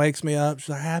 Allison wakes me up. She's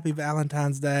like, "Happy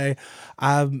Valentine's Day."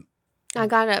 I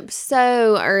got up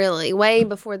so early, way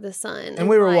before the sun. And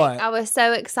we were like, what? I was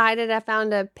so excited. I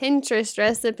found a Pinterest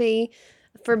recipe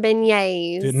for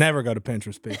beignets. Dude, never go to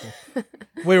Pinterest, people.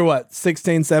 We were what,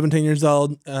 16, 17 years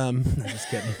old? No, just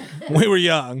kidding. We were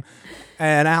young.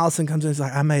 And Allison comes in and is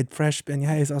like, "I made fresh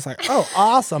beignets." I was like, "Oh,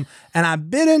 awesome." And I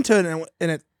bit into it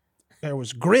and there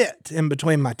was grit in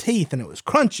between my teeth and it was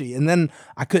crunchy. And then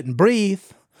I couldn't breathe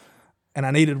and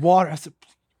I needed water. I said,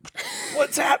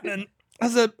 "What's happening?" I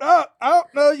said, "Oh,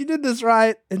 no, you did this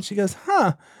right." And she goes,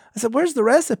 "Huh." I said, "Where's the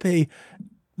recipe?"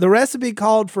 The recipe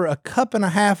called for 1.5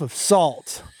 cups of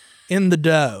salt in the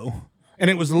dough. And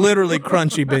it was literally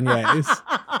crunchy beignets.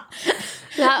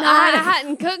 I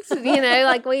hadn't cooked,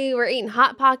 like we were eating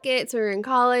Hot Pockets. We were in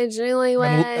college,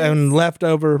 newlyweds. And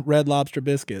leftover Red Lobster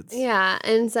biscuits. Yeah,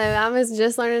 and so I was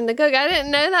just learning to cook. I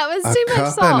didn't know that was too much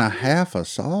cup and a salt. half of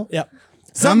salt. Yep. How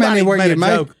many Somebody were made you a make?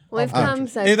 joke. We've come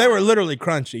so They far. were literally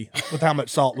crunchy with how much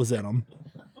salt was in them.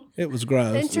 It was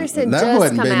gross. Pinterest had That just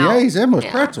wasn't come beignets. out. Them was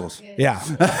Yeah. pretzels. Yeah.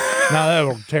 No, they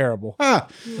were terrible.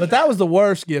 But that was the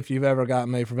worst gift you've ever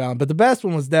gotten me for Valentine's. But the best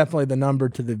one was definitely the number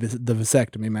to the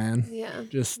vasectomy, man. Yeah,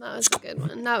 Just that was a good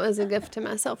one. That was a gift to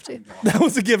myself too. that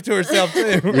was a gift to herself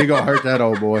too. You're going to hurt that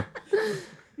old boy.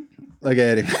 Look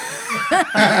at him.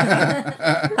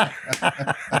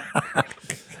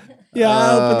 Yeah,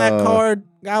 I opened that card.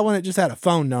 When it just had a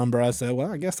phone number, I said,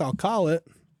 "Well, I guess I'll call it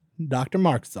Dr.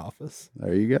 Mark's office."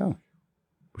 There you go.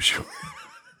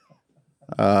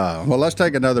 Well, let's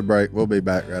take another break. We'll be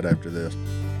back right after this.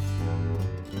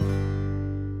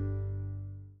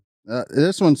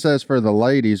 This one says for the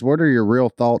ladies, what are your real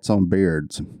thoughts on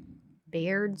beards?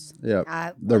 Beards?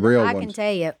 Yeah, the real I ones. can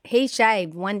tell you, he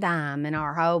shaved one time in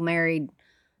our whole married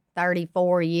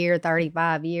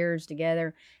 35 years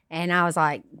together. And I was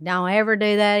like, don't ever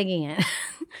do that again.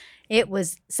 It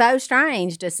was so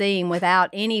strange to see him without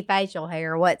any facial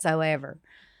hair whatsoever.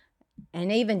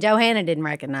 And even Johanna didn't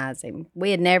recognize him.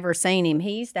 We had never seen him.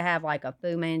 He used to have like a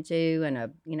Fu Manchu and a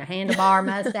handlebar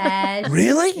mustache.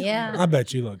 Really? Yeah. I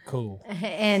bet you look cool.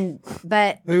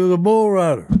 But He was a bull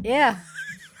rider. yeah.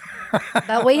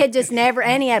 But we had just never,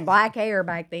 and he had black hair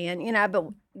back then, but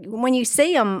when you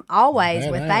see him always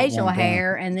Had with that facial one time.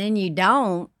 hair and then you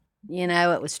don't,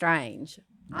 it was strange.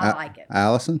 I like it.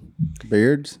 Allison,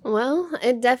 beards. Well,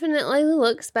 it definitely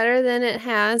looks better than it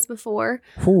has before.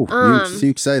 Whew, you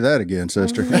can say that again,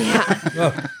 sister.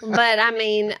 Yeah. But I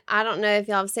mean, I don't know if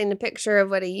y'all have seen a picture of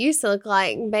what he used to look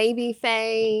like. Baby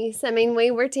face. I mean,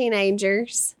 we were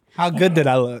teenagers. How good did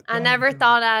I look? I never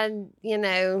thought I'd,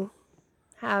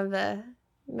 have a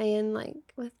man like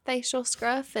with facial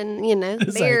scruff and,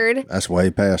 beard. That's way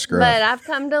past scruff. But I've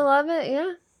come to love it.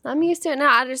 Yeah. I'm used to it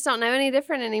now. I just don't know any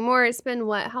different anymore. It's been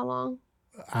how long?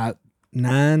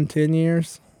 9-10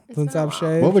 years since been a I've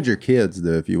shaved. What would your kids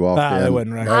do if you walked They in?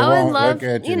 wouldn't I recognize. would won't love, look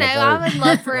at you in the I face. would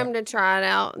love for him to try it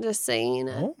out, just so you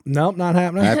know. Nope, not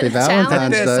happening. Happy Valentine's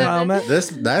At this Day.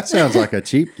 moment. That sounds like a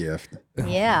cheap gift.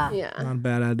 Yeah. Yeah. Not a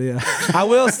bad idea. I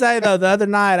will say though, the other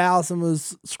night Allison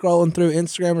was scrolling through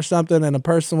Instagram or something, and a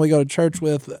person we go to church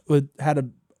with had a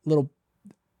little.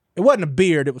 It wasn't a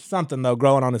beard; it was something though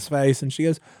growing on his face, and she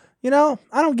goes, "I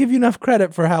don't give you enough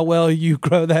credit for how well you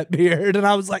grow that beard." And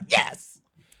I was like, "Yes."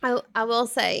 I will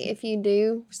say, if you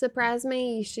do surprise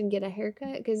me, you should get a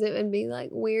haircut because it would be like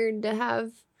weird to have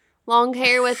long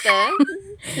hair with no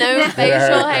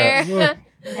facial hair.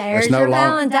 There's no your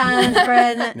long- Valentine's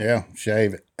present. Yeah,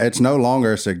 shave it. It's no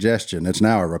longer a suggestion. It's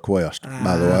now a request,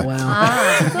 by the way.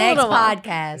 Next little while.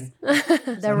 podcast.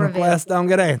 The reveal. Requests don't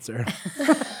get answered.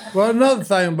 Well, another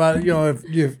thing about it,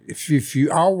 if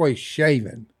you always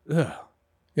shaving, Ugh.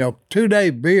 2-day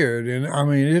beard, and I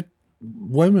mean,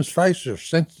 women's faces are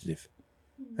sensitive.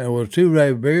 And with a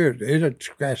 2-day beard, it'll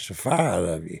scratch the fire out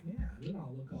of you.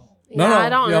 I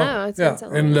don't know. It's been so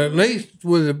long. And at least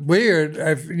with a beard,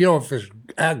 if it's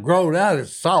grown out,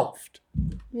 it's soft.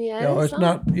 Yeah, It's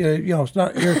not, it's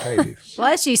not irritative.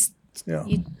 Plus, you Yeah.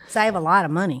 save a lot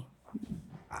of money.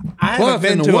 I Plus, haven't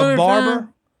been in the to a wintertime- barber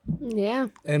Yeah.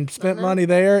 and spent money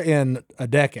there in a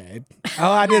decade.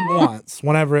 Oh, I did once,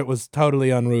 whenever it was totally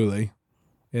unruly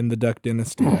in the Duck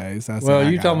Dynasty days. I said, Well, I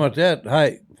you got talking it. about that?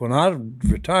 Hey, when I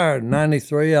retired in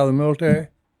 '93 out of the military,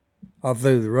 I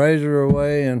threw the razor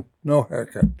away and no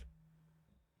haircut.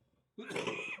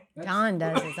 John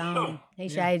does his own. He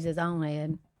shaves his own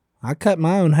head. I cut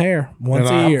my own hair once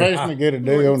And a I year. Fixing to get a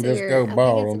deal and Once a just year. I go think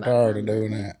bald. it's I'm about tired of time.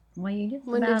 doing that. Well, you just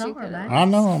When did about you over cut that. it? I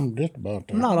know I'm just about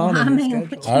there. I'm not on I it. mean,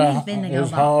 what you been to go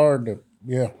It's bald? hard to,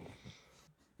 yeah.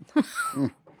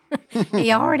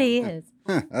 He already is.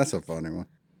 That's a funny one.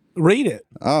 Read it.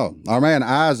 Oh, our man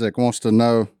Isaac wants to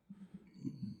know,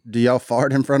 do y'all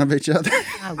fart in front of each other?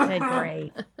 Oh, good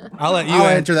grief. I'll let you I'll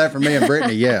answer. answer that for me and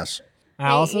Brittany, yes.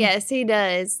 Allison? Yes, he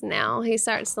does now. He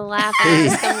starts to laugh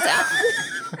and it comes out.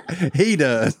 He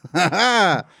does.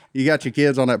 You got your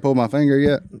kids on that pull my finger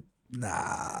yet?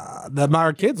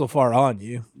 My kids will fart on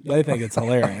you. They think it's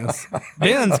hilarious.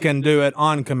 Ben's can do it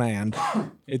on command.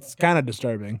 It's kind of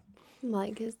disturbing.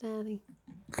 Like his daddy.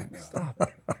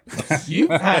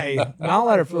 Hey, don't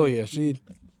let her fool you.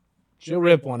 She'll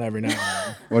rip one every now and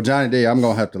then. Well, Johnny D, I'm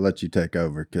going to have to let you take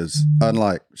over because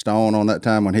unlike Stone on that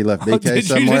time when he left did you BK just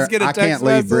somewhere, get a I text can't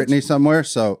leave message? Brittany somewhere.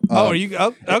 So, Are you?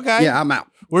 Oh, okay. Yeah, I'm out.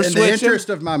 We're In the switching? interest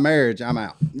of my marriage, I'm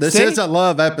out. This See? is a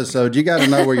love episode. You got to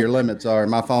know where your limits are.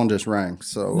 My phone just rang.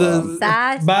 So,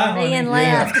 Size Bye, being honey.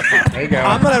 left. There you go.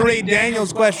 I'm going to read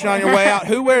Daniel's question on your way out.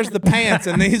 Who wears the pants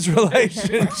in these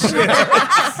relationships?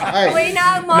 hey, We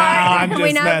know, Mark. I'm just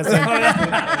we know. messing.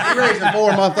 she raised a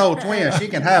 4-month-old twin. She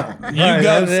can have them. You Hey,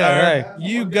 go, that's it, sir.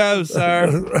 You go,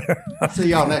 sir. See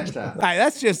y'all next time. Hey,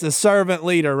 that's just a servant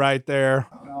leader right there.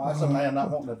 No, that's a man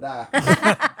not wanting to die.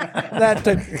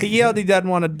 He yelled he doesn't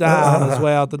want to die on his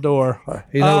way out the door.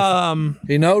 He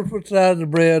knows what side of the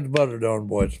bread the butter on,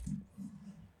 boys.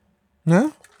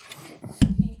 Huh?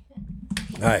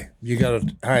 Hey, you gotta.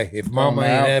 Hey, if Mama the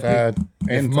ain't happy, outside, if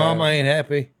inside. Mama ain't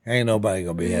happy, ain't nobody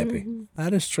gonna be happy.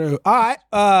 That is true. All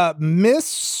right.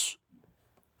 Miss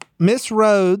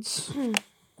Rhodes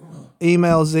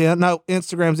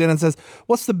Instagrams in and says,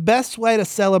 what's the best way to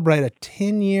celebrate a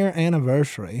 10-year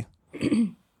anniversary?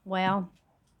 Well,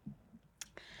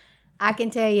 I can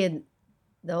tell you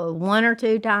the 1 or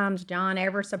 2 times John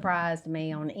ever surprised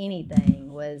me on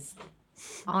anything was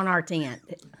on our tent.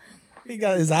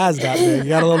 His eyes got big. He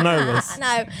got a little nervous.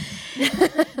 No,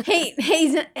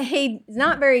 he's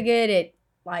not very good at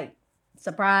like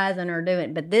surprising or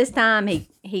doing. But this time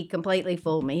he completely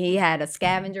fooled me. He had a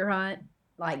scavenger hunt,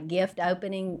 like gift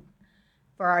opening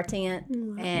for our tent,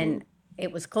 and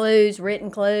it was clues,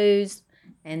 written clues,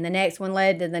 and the next one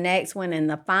led to the next one, and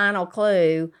the final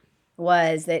clue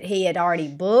was that he had already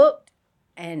booked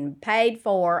and paid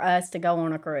for us to go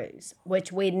on a cruise,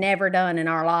 which we'd never done in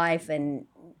our life,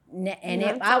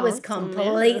 I was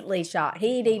completely shocked.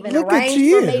 He'd even Look at arranged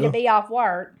for me you. to be off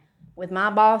work with my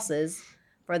bosses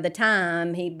for the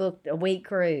time he booked a week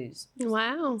cruise.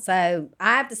 Wow. So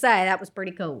I have to say that was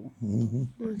pretty cool.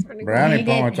 That's pretty cool. Brownie He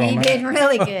points on did that.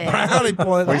 really good. Brownie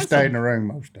point. We stayed in the room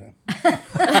most of the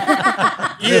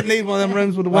time. You didn't need one of them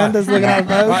rooms with the windows looking out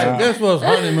those. Right, this was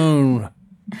honeymoon.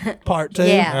 Part 2.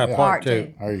 Yeah, part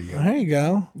two. There you go. There you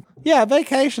go. Yeah,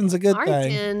 vacation's a good thing.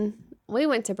 Arkin, we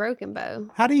went to Broken Bow.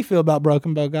 How do you feel about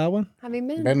Broken Bow, Godwin? Have you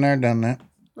been? Been there, done that.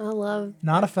 I love.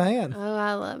 Not a fan. Oh,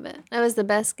 I love it. That was the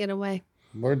best getaway.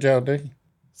 Where'd y'all do?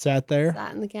 Sat there.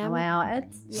 Sat in the cabin. Well,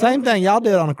 it's Same thing y'all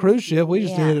did on a cruise ship. We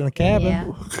just did it in a cabin.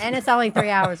 Yeah, and it's only 3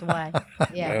 hours away.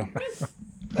 Yeah.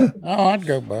 Oh, I'd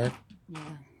go back.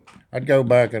 I'd go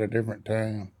back at a different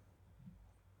time.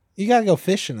 You gotta go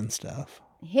fishing and stuff.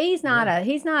 He's not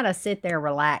a sit there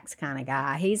relax kind of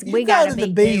guy. We go to the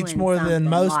beach more than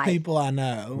most people I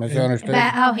know. Misunderstood?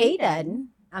 He doesn't.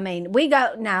 I mean, we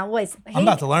go now. I'm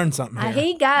about to learn something here.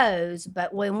 He goes,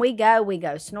 but when we go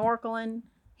snorkeling.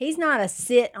 He's not a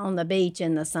sit on the beach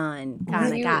in the sun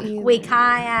kind of guy. We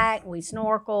kayak, we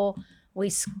snorkel, we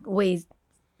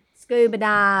scuba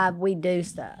dive, we do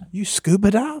stuff. You scuba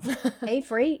dive? He's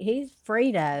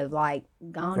free dove, like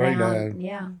gone Free down. dive.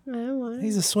 Yeah. Oh, wow.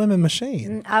 He's a swimming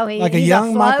machine. Oh, Like a he's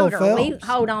young Michael floater. We Phelps.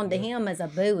 hold on to him as a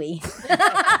buoy.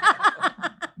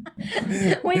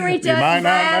 We reach You up might and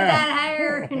not grab now. that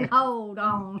hair and hold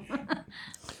on.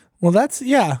 Well,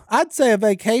 I'd say a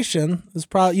vacation is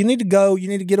probably, you need to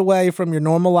get away from your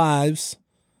normal lives.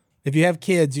 If you have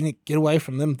kids, you need to get away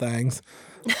from them things.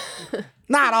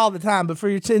 Not all the time, but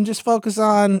and just focus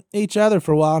on each other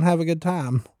for a while and have a good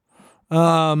time.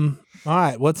 All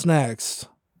right, what's next?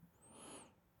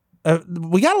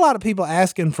 We got a lot of people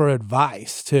asking for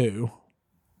advice too.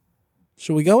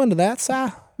 Should we go into that, Si?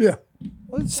 Yeah.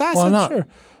 Well, Si Why said not? sure.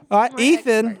 All right, We're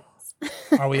Ethan.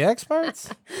 Are we experts?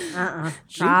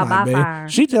 She Trial might by be. fire.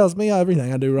 She tells me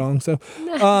everything I do wrong. So,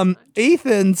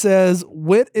 Ethan says,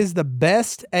 "What is the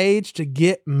best age to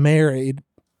get married?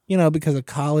 Because of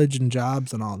college and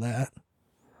jobs and all that."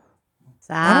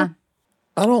 So I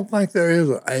don't think there is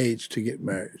an age to get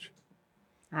married.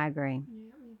 I agree.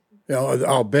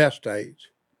 Our best age.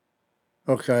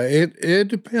 Okay, it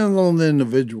depends on the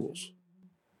individuals,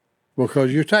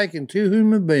 because you're taking two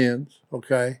human beings,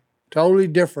 okay, totally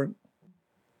different,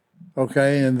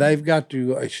 okay, and they've got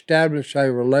to establish a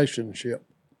relationship,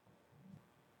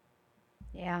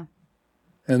 Yeah.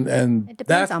 and It depends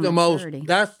that's on the maturity.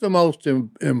 most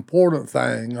important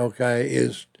thing, okay,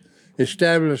 is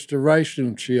establish the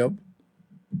relationship,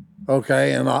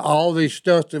 okay, and all these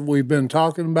stuff that we've been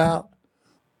talking about,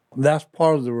 that's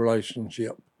part of the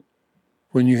relationship.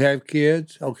 When you have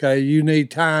kids, okay, you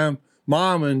need time.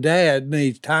 Mom and dad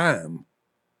need time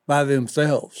by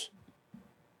themselves,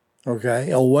 okay,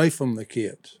 away from the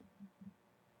kids.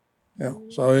 Yeah,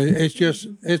 so it's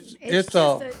I think You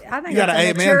gotta it's a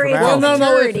amen for maturity, that. well, no,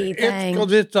 maturity thing.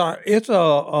 it's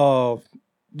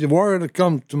the word that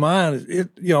comes to mind is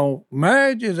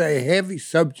marriage is a heavy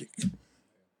subject.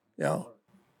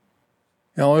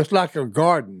 It's like a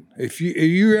garden. If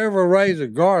you ever raise a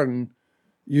garden,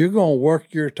 you're gonna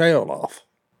work your tail off,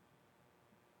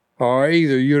 or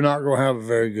either you're not gonna have a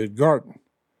very good garden.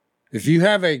 If you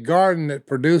have a garden that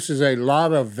produces a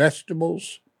lot of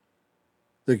vegetables,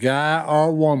 the guy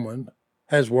or woman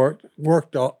has worked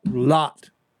a lot,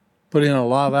 put in a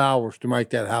lot of hours to make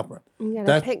that happen. You gotta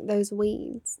That's- pick those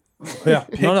weeds. Yeah,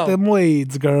 Pick them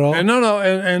weeds, girl.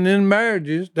 and in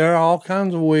marriages there are all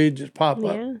kinds of weeds that pop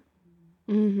up. Yeah.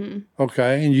 Mm-hmm.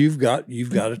 Okay, and you've got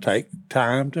to take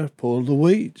time to pull the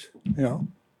weeds.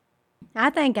 I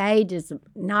think age is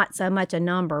not so much a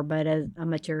number, but a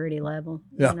maturity level.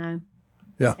 Yeah.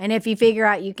 Yeah. And if you figure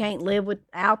out you can't live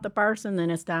without the person, then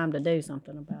it's time to do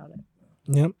something about it.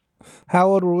 Yep. How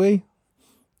old were we?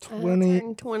 I 20.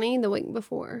 turned 20 the week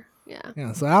before. Yeah.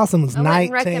 Yeah, so Allison was I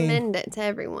 19. wouldn't recommend it to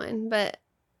everyone, but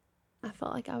I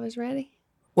felt like I was ready.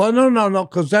 Well, no,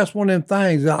 because that's one of them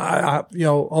things. I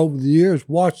over the years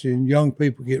watching young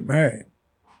people get married.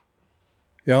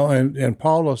 And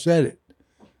Paula said it.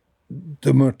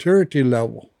 The maturity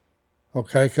level.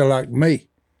 Okay, 'cause like me,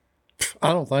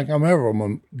 I don't think I'm ever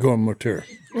going to mature.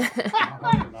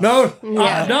 No,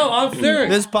 I'm serious.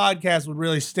 This podcast would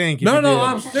really stink. If No, you did.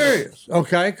 I'm serious.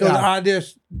 Okay, because Yeah. I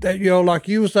just like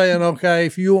you were saying. Okay,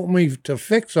 if you want me to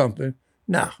fix something,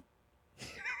 no.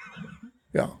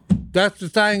 Yeah. That's the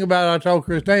thing about I told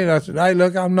Christine, I said, hey,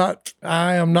 look, I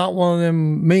am not one of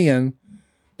them men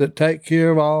that take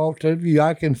care of all of you.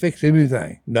 I can fix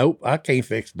anything. Nope, I can't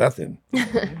fix nothing.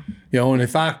 And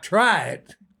if I try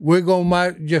it, we're going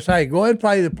to just, hey, go ahead and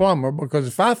pay the plumber, because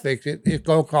if I fix it, it's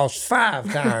going to cost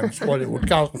 5 times what it would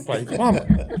cost to pay the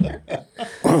plumber.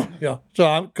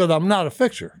 So because I'm not a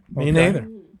fixer. Me neither.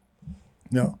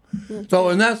 No. So,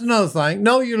 and that's another thing.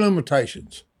 Know your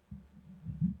limitations.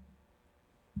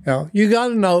 You got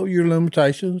to know your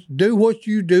limitations. Do what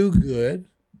you do good.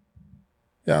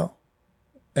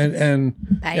 And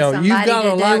Pay you somebody got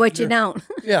to do what you don't.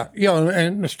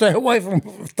 and stay away from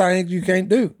things you can't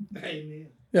do. Amen.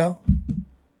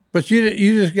 But you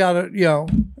just got to,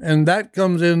 and that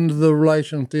comes into the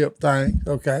relationship thing,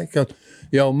 okay? Because,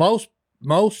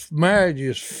 most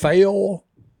marriages fail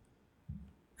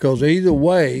because either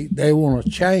way, they want to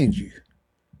change you.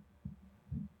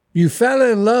 You fell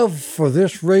in love for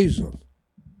this reason.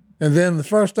 And then the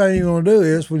first thing you're going to do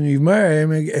is when you marry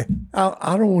him,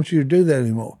 I don't want you to do that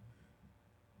anymore.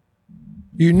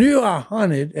 You knew I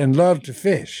hunted and loved to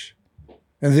fish.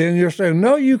 And then you're saying,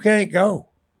 no, you can't go.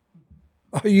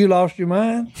 Oh, you lost your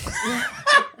mind?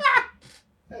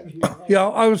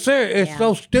 I'm serious. It's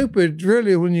so stupid,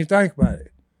 really, when you think about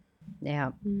it.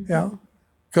 Yeah. Yeah.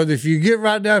 Because if you get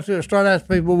right down to it, start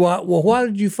asking people, well, why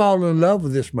did you fall in love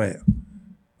with this man?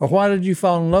 Or why did you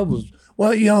fall in love with him?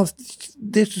 Well,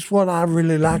 this is what I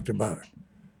really liked about it.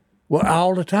 Well,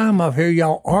 all the time I hear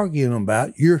y'all arguing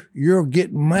about you're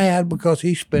getting mad because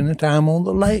he's spending time on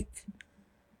the lake.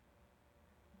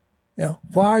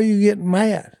 Why are you getting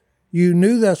mad? You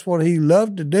knew that's what he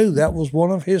loved to do. That was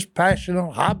one of his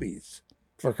passionate hobbies,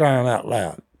 for crying out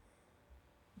loud.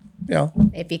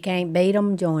 If you can't beat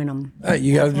them, join them. Hey,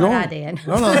 you got to join. I did.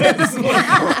 No,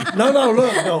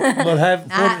 look,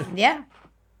 but yeah.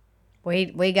 We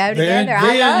go together. Then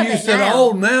I love you it said, now.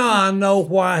 oh, now I know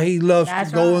why he loves to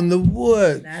go in the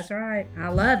woods. That's right. I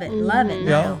love it. Love it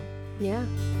now. Yeah.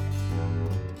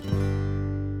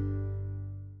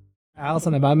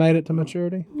 Allison, have I made it to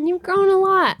maturity? You've grown a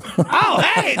lot. Oh,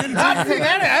 hey! Did not see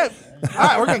that. All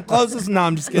right, we're going to close this. No,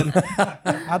 I'm just kidding.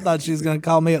 I thought she was going to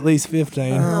call me at least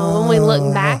 15. When we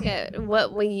look back at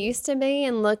what we used to be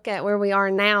and look at where we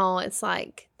are now, it's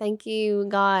like, thank you,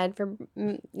 God, for,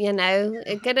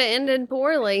 it could have ended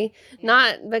poorly.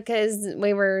 Not because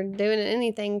we were doing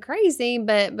anything crazy,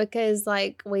 but because,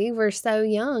 we were so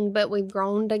young, but we've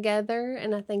grown together.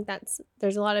 And I think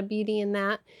there's a lot of beauty in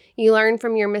that. You learn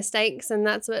from your mistakes, and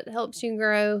that's what helps you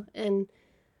grow and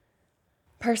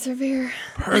persevere.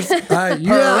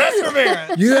 You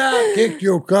out-kicked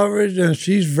your coverage, and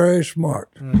she's very smart.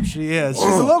 She is. She's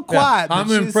a little quiet. I'm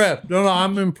impressed. No,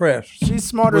 I'm impressed. She's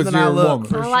smarter than I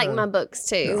look. I like my books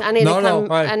too. I need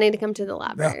to come to the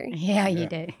library. Yeah, you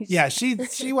do. Yeah,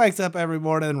 she wakes up every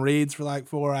morning and reads for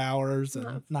 4 hours.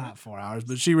 Not 4 hours,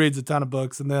 but she reads a ton of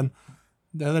books. And then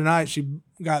the other night she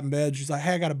got in bed. She's like,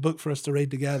 hey, I got a book for us to read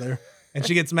together. And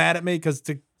she gets mad at me because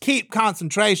to keep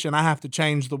concentration, I have to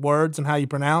change the words and how you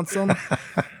pronounce them.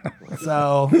 That's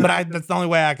the only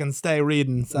way I can stay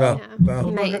reading. So,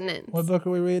 Maintenance. What book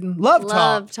are we reading?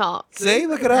 Love Talk. See,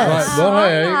 look at us. Right, well,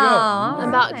 there you go.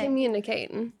 About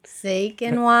communicating.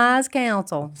 Seeking wise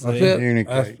counsel.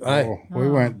 Communicate. We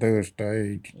went through a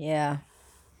stage. Yeah.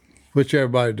 Which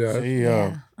everybody does.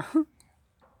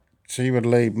 She would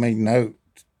leave me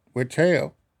notes, which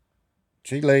helped.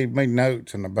 She'd leave me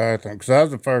notes in the bathroom because I was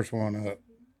the first one up.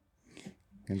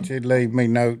 And she'd leave me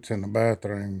notes in the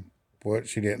bathroom what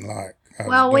she didn't like.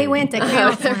 We went to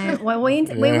counseling.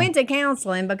 We went to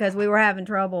counseling because we were having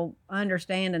trouble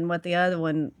understanding what the other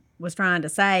one was trying to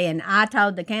say. And I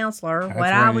told the counselor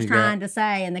what I was trying to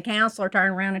say. And the counselor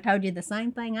turned around and told you the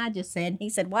same thing I just said. And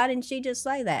he said, why didn't she just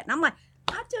say that? And I'm like,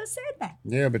 I just said that.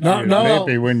 Yeah, but you were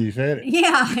happy when you said it.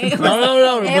 Yeah. It was,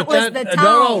 No. It was the tone.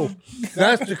 No.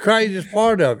 That's the craziest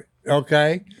part of it,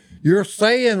 okay? You're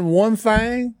saying one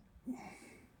thing,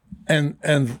 and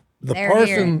the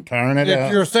person Turn it that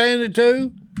up. you're saying it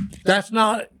to, that's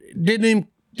not, didn't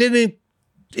even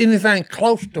anything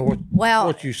close to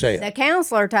what you said. The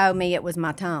counselor told me it was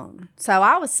my tone. So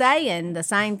I was saying the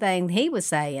same thing he was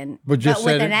saying, but just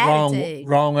with said an it attitude.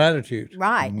 wrong attitude.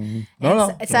 Right. No.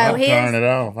 So Turn it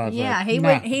off. I yeah,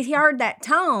 said, he heard that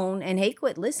tone and he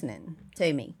quit listening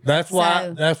to me. That's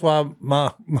why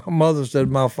my mother said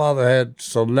my father had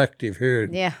selective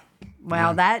hearing. Yeah.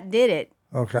 Well, that did it.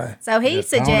 Okay. So he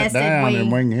suggested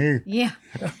and we can hear. Yeah.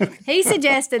 He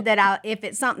suggested that if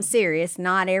it's something serious,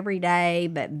 not every day,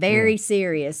 but very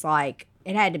serious,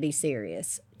 it had to be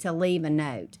serious, to leave a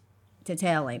note to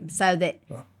tell him so that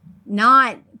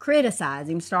not criticize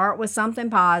him. Start with something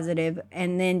positive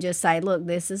and then just say, look,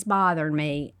 this is bothering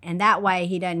me. And that way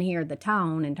he doesn't hear the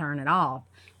tone and turn it off.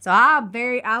 So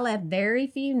I left very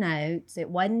few notes. It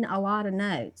wasn't a lot of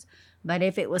notes. But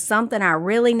if it was something I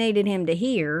really needed him to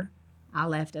hear, I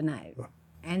left a note.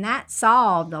 And that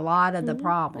solved a lot of the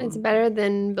problem. It's better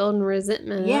than building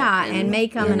resentment. Yeah, and me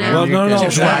coming Well, out. no,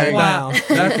 Just write it down.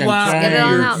 That's can why Get it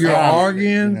on you're outside.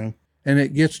 arguing, You know. and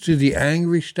it gets to the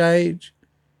angry stage.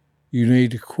 You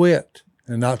need to quit,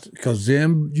 and not because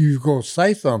then you're gonna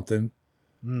say something,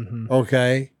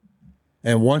 okay,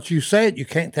 and once you say it, you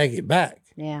can't take it back.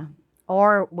 Yeah.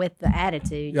 Or with the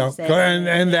attitude. Yeah, You said.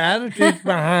 and the attitude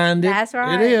behind it. That's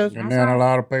right. It is. And then a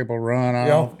lot of people run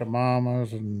Yeah. off to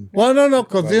mamas and Well, no,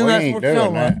 because But then we that's ain't what doing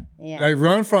you're that. Yeah. They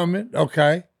run from it,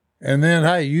 okay, and then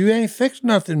hey, you ain't fixed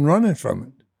nothing running from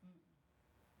it.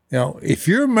 You know, if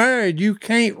you're married, you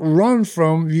can't run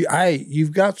from you. Hey,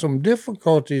 you've got some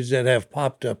difficulties that have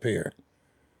popped up here.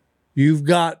 You've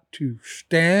got to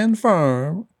stand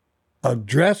firm,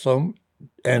 address them,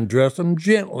 and address them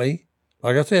gently.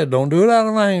 Like I said, don't do it out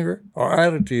of anger or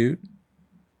attitude.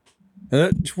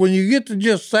 And when you get to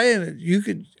just saying it,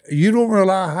 you don't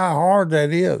realize how hard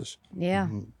that is. Yeah.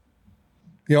 You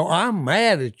know, I'm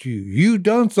mad at you. You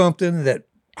done something that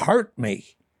hurt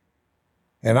me.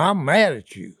 And I'm mad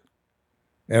at you.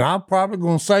 And I'm probably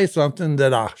going to say something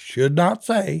that I should not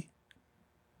say.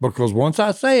 Because once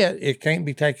I say it, it can't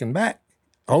be taken back.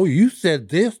 Oh, you said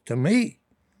this to me.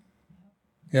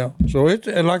 Yeah. So it's,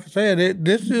 and like I said,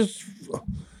 this is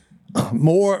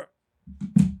more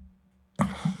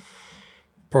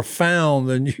profound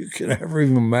than you can ever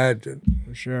even imagine.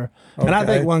 For sure. And I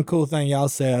Okay. think one cool thing y'all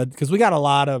said, because we got a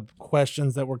lot of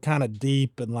questions that were kind of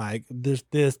deep and like this,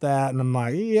 that. And I'm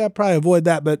like, yeah, probably avoid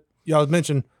that. But y'all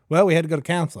mentioned, well, we had to go to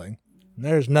counseling. And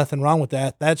there's nothing wrong with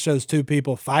that. That shows two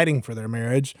people fighting for their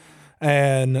marriage.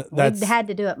 And that's. We had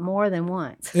to do it more than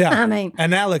once. Yeah. I mean, and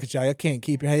now look at y'all. You can't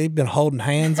keep your hand. You've been holding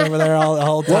hands over there all the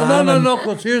whole Well, time. no,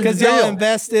 because here's the Because y'all deal.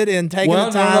 invested in taking the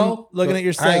time, looking at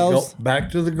yourselves. Hey, go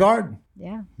back to the garden.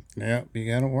 yeah. yeah,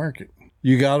 you gotta work it.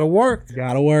 You got to work.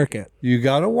 Got to work it. You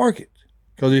got to work it.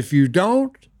 Because if you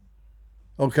don't,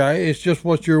 okay, it's just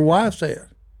what your wife said.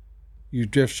 You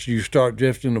start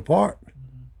drifting apart.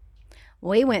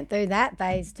 We went through that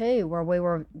phase too, where we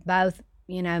were both,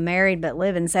 married but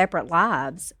living separate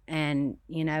lives, and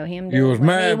him doing You was what he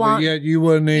married, but want- yet you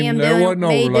wasn't even. him There doing wasn't no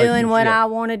me relationship. doing what I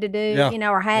wanted to do, Yeah.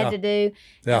 or had Yeah. to do,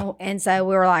 Yeah. and so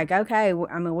we were like, okay,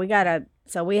 I mean, we gotta.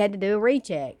 So we had to do a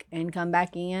recheck and come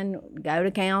back in, go to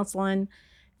counseling,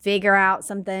 figure out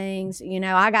some things.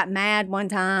 I got mad one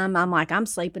time. I'm like, I'm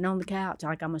sleeping on the couch.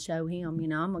 Like, I'm gonna show him. I'm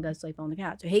gonna go sleep on the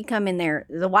couch. So he come in there.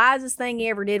 The wisest thing he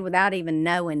ever did, without even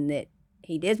knowing that.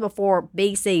 He did before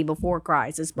BC, before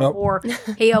Christ. It's before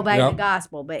he obeyed Yep. the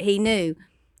gospel. But he knew.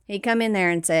 He come in there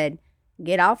and said,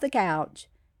 get off the couch.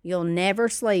 You'll never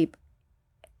sleep,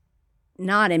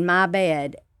 not in my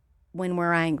bed, when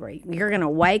we're angry. You're going to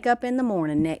wake up in the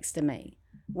morning next to me.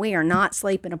 We are not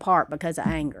sleeping apart because of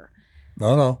anger.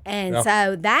 No. And Yeah.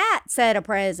 so that set a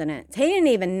precedent. He didn't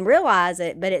even realize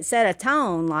it, but it set a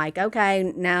tone like,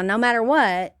 okay, now no matter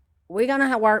what, we're going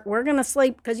to work, we're going to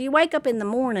sleep, because you wake up in the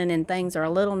morning and things are a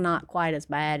little not quite as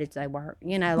bad as they were.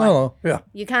 No. Yeah.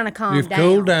 You kind of calm You've down.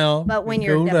 cooled down. But when You've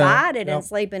you're cooled down. divided Yep. and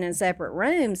sleeping in separate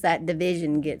rooms, that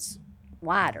division gets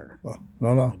wider.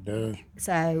 No. It does.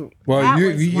 So Well, that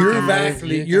you're was you're why-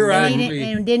 actually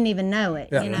and didn't even know it.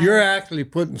 yeah, you're actually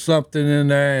putting something in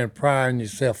there and prying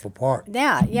yourself apart.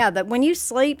 Yeah. That when you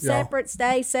sleep Yeah. separate,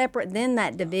 stay separate, then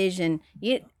that division,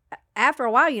 after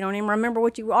a while, you don't even remember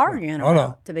what you were arguing Oh, no.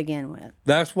 about to begin with.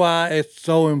 That's why it's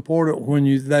so important when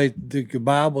the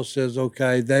Bible says,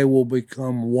 okay, they will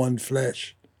become one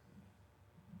flesh.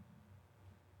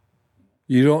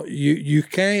 You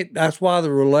can't. That's why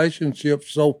the relationship's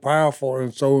so powerful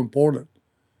and so important.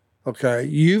 Okay,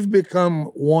 you've become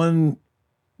one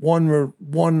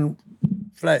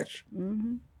flesh.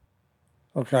 Mm-hmm.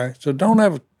 Okay, so don't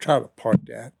ever try to part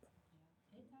that.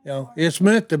 It's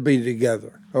meant to be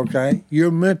together. Okay,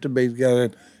 you're meant to be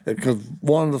together. Because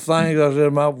one of the things I said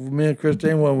about me and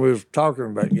Christine when we was talking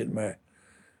about getting married,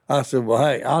 I said, "Well,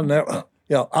 hey,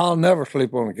 I'll never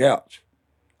sleep on the couch.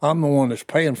 I'm the one that's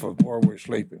paying for where we're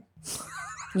sleeping."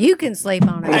 You can sleep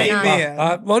on it. Amen.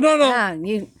 Well, no.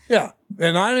 No, Yeah,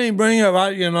 and I didn't bring it up.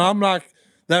 I'm like,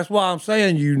 that's why I'm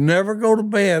saying you never go to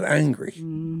bed angry.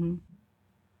 Mm-hmm.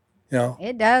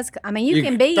 It does. I mean, you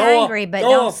can be throw a- angry, but throw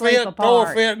don't a sleep fit, apart.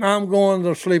 Throw a fit, and I'm going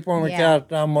to sleep on the Yeah.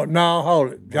 couch. No,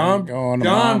 hold it. John going to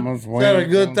John mama's said a when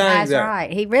good it's thing That's there.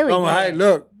 right. He really I'm like, did. hey,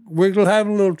 look, we're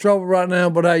having a little trouble right now,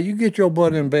 but hey, you get your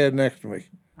butt in bed next to me.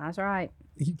 That's right.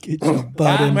 You get your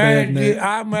butt in bed, Nick.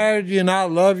 I married you, and I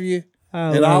love you,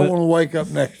 I and I love it. want to wake up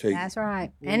next to you. That's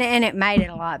right. And it made it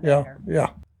a lot Yeah, better. yeah.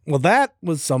 Well, that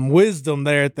was some wisdom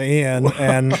there at the end.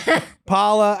 And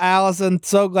Paula, Allison,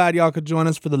 so glad y'all could join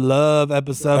us for the love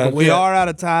episode. But That's we it. are out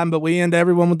of time, but we end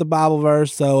everyone with the Bible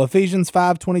verse. So Ephesians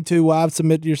 5:22, wives,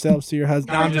 submit yourselves to your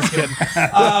husband. No, I'm just kidding.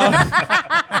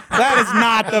 That is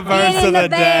not the verse Get in of the the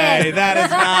bed. day. That is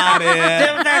not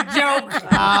it. That joke.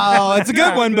 Oh, it's a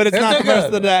good one, but it's It's not a the verse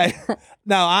of good. the day.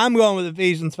 No, I'm going with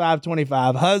Ephesians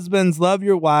 5:25. Husbands, love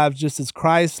your wives just as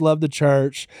Christ loved the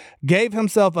church, gave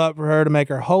himself up for her to make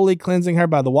her holy, cleansing her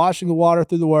by the washing of water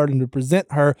through the word, and to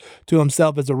present her to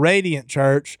himself as a radiant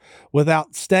church,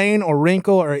 without stain or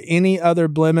wrinkle or any other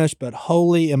blemish, but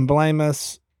holy and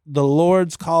blameless. The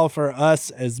Lord's call for us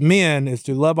as men is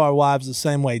to love our wives the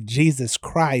same way Jesus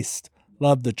Christ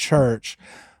loved the church,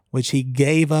 which he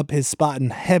gave up his spot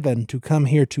in heaven to come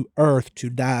here to earth to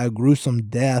die a gruesome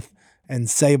death and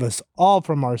save us all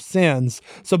from our sins.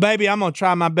 So, baby, I'm going to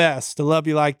try my best to love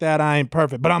you like that. I ain't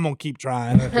perfect, but I'm going to keep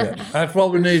trying. That's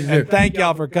what we need to do. And thank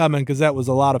y'all for coming because that was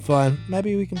a lot of fun.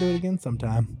 Maybe we can do it again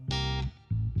sometime.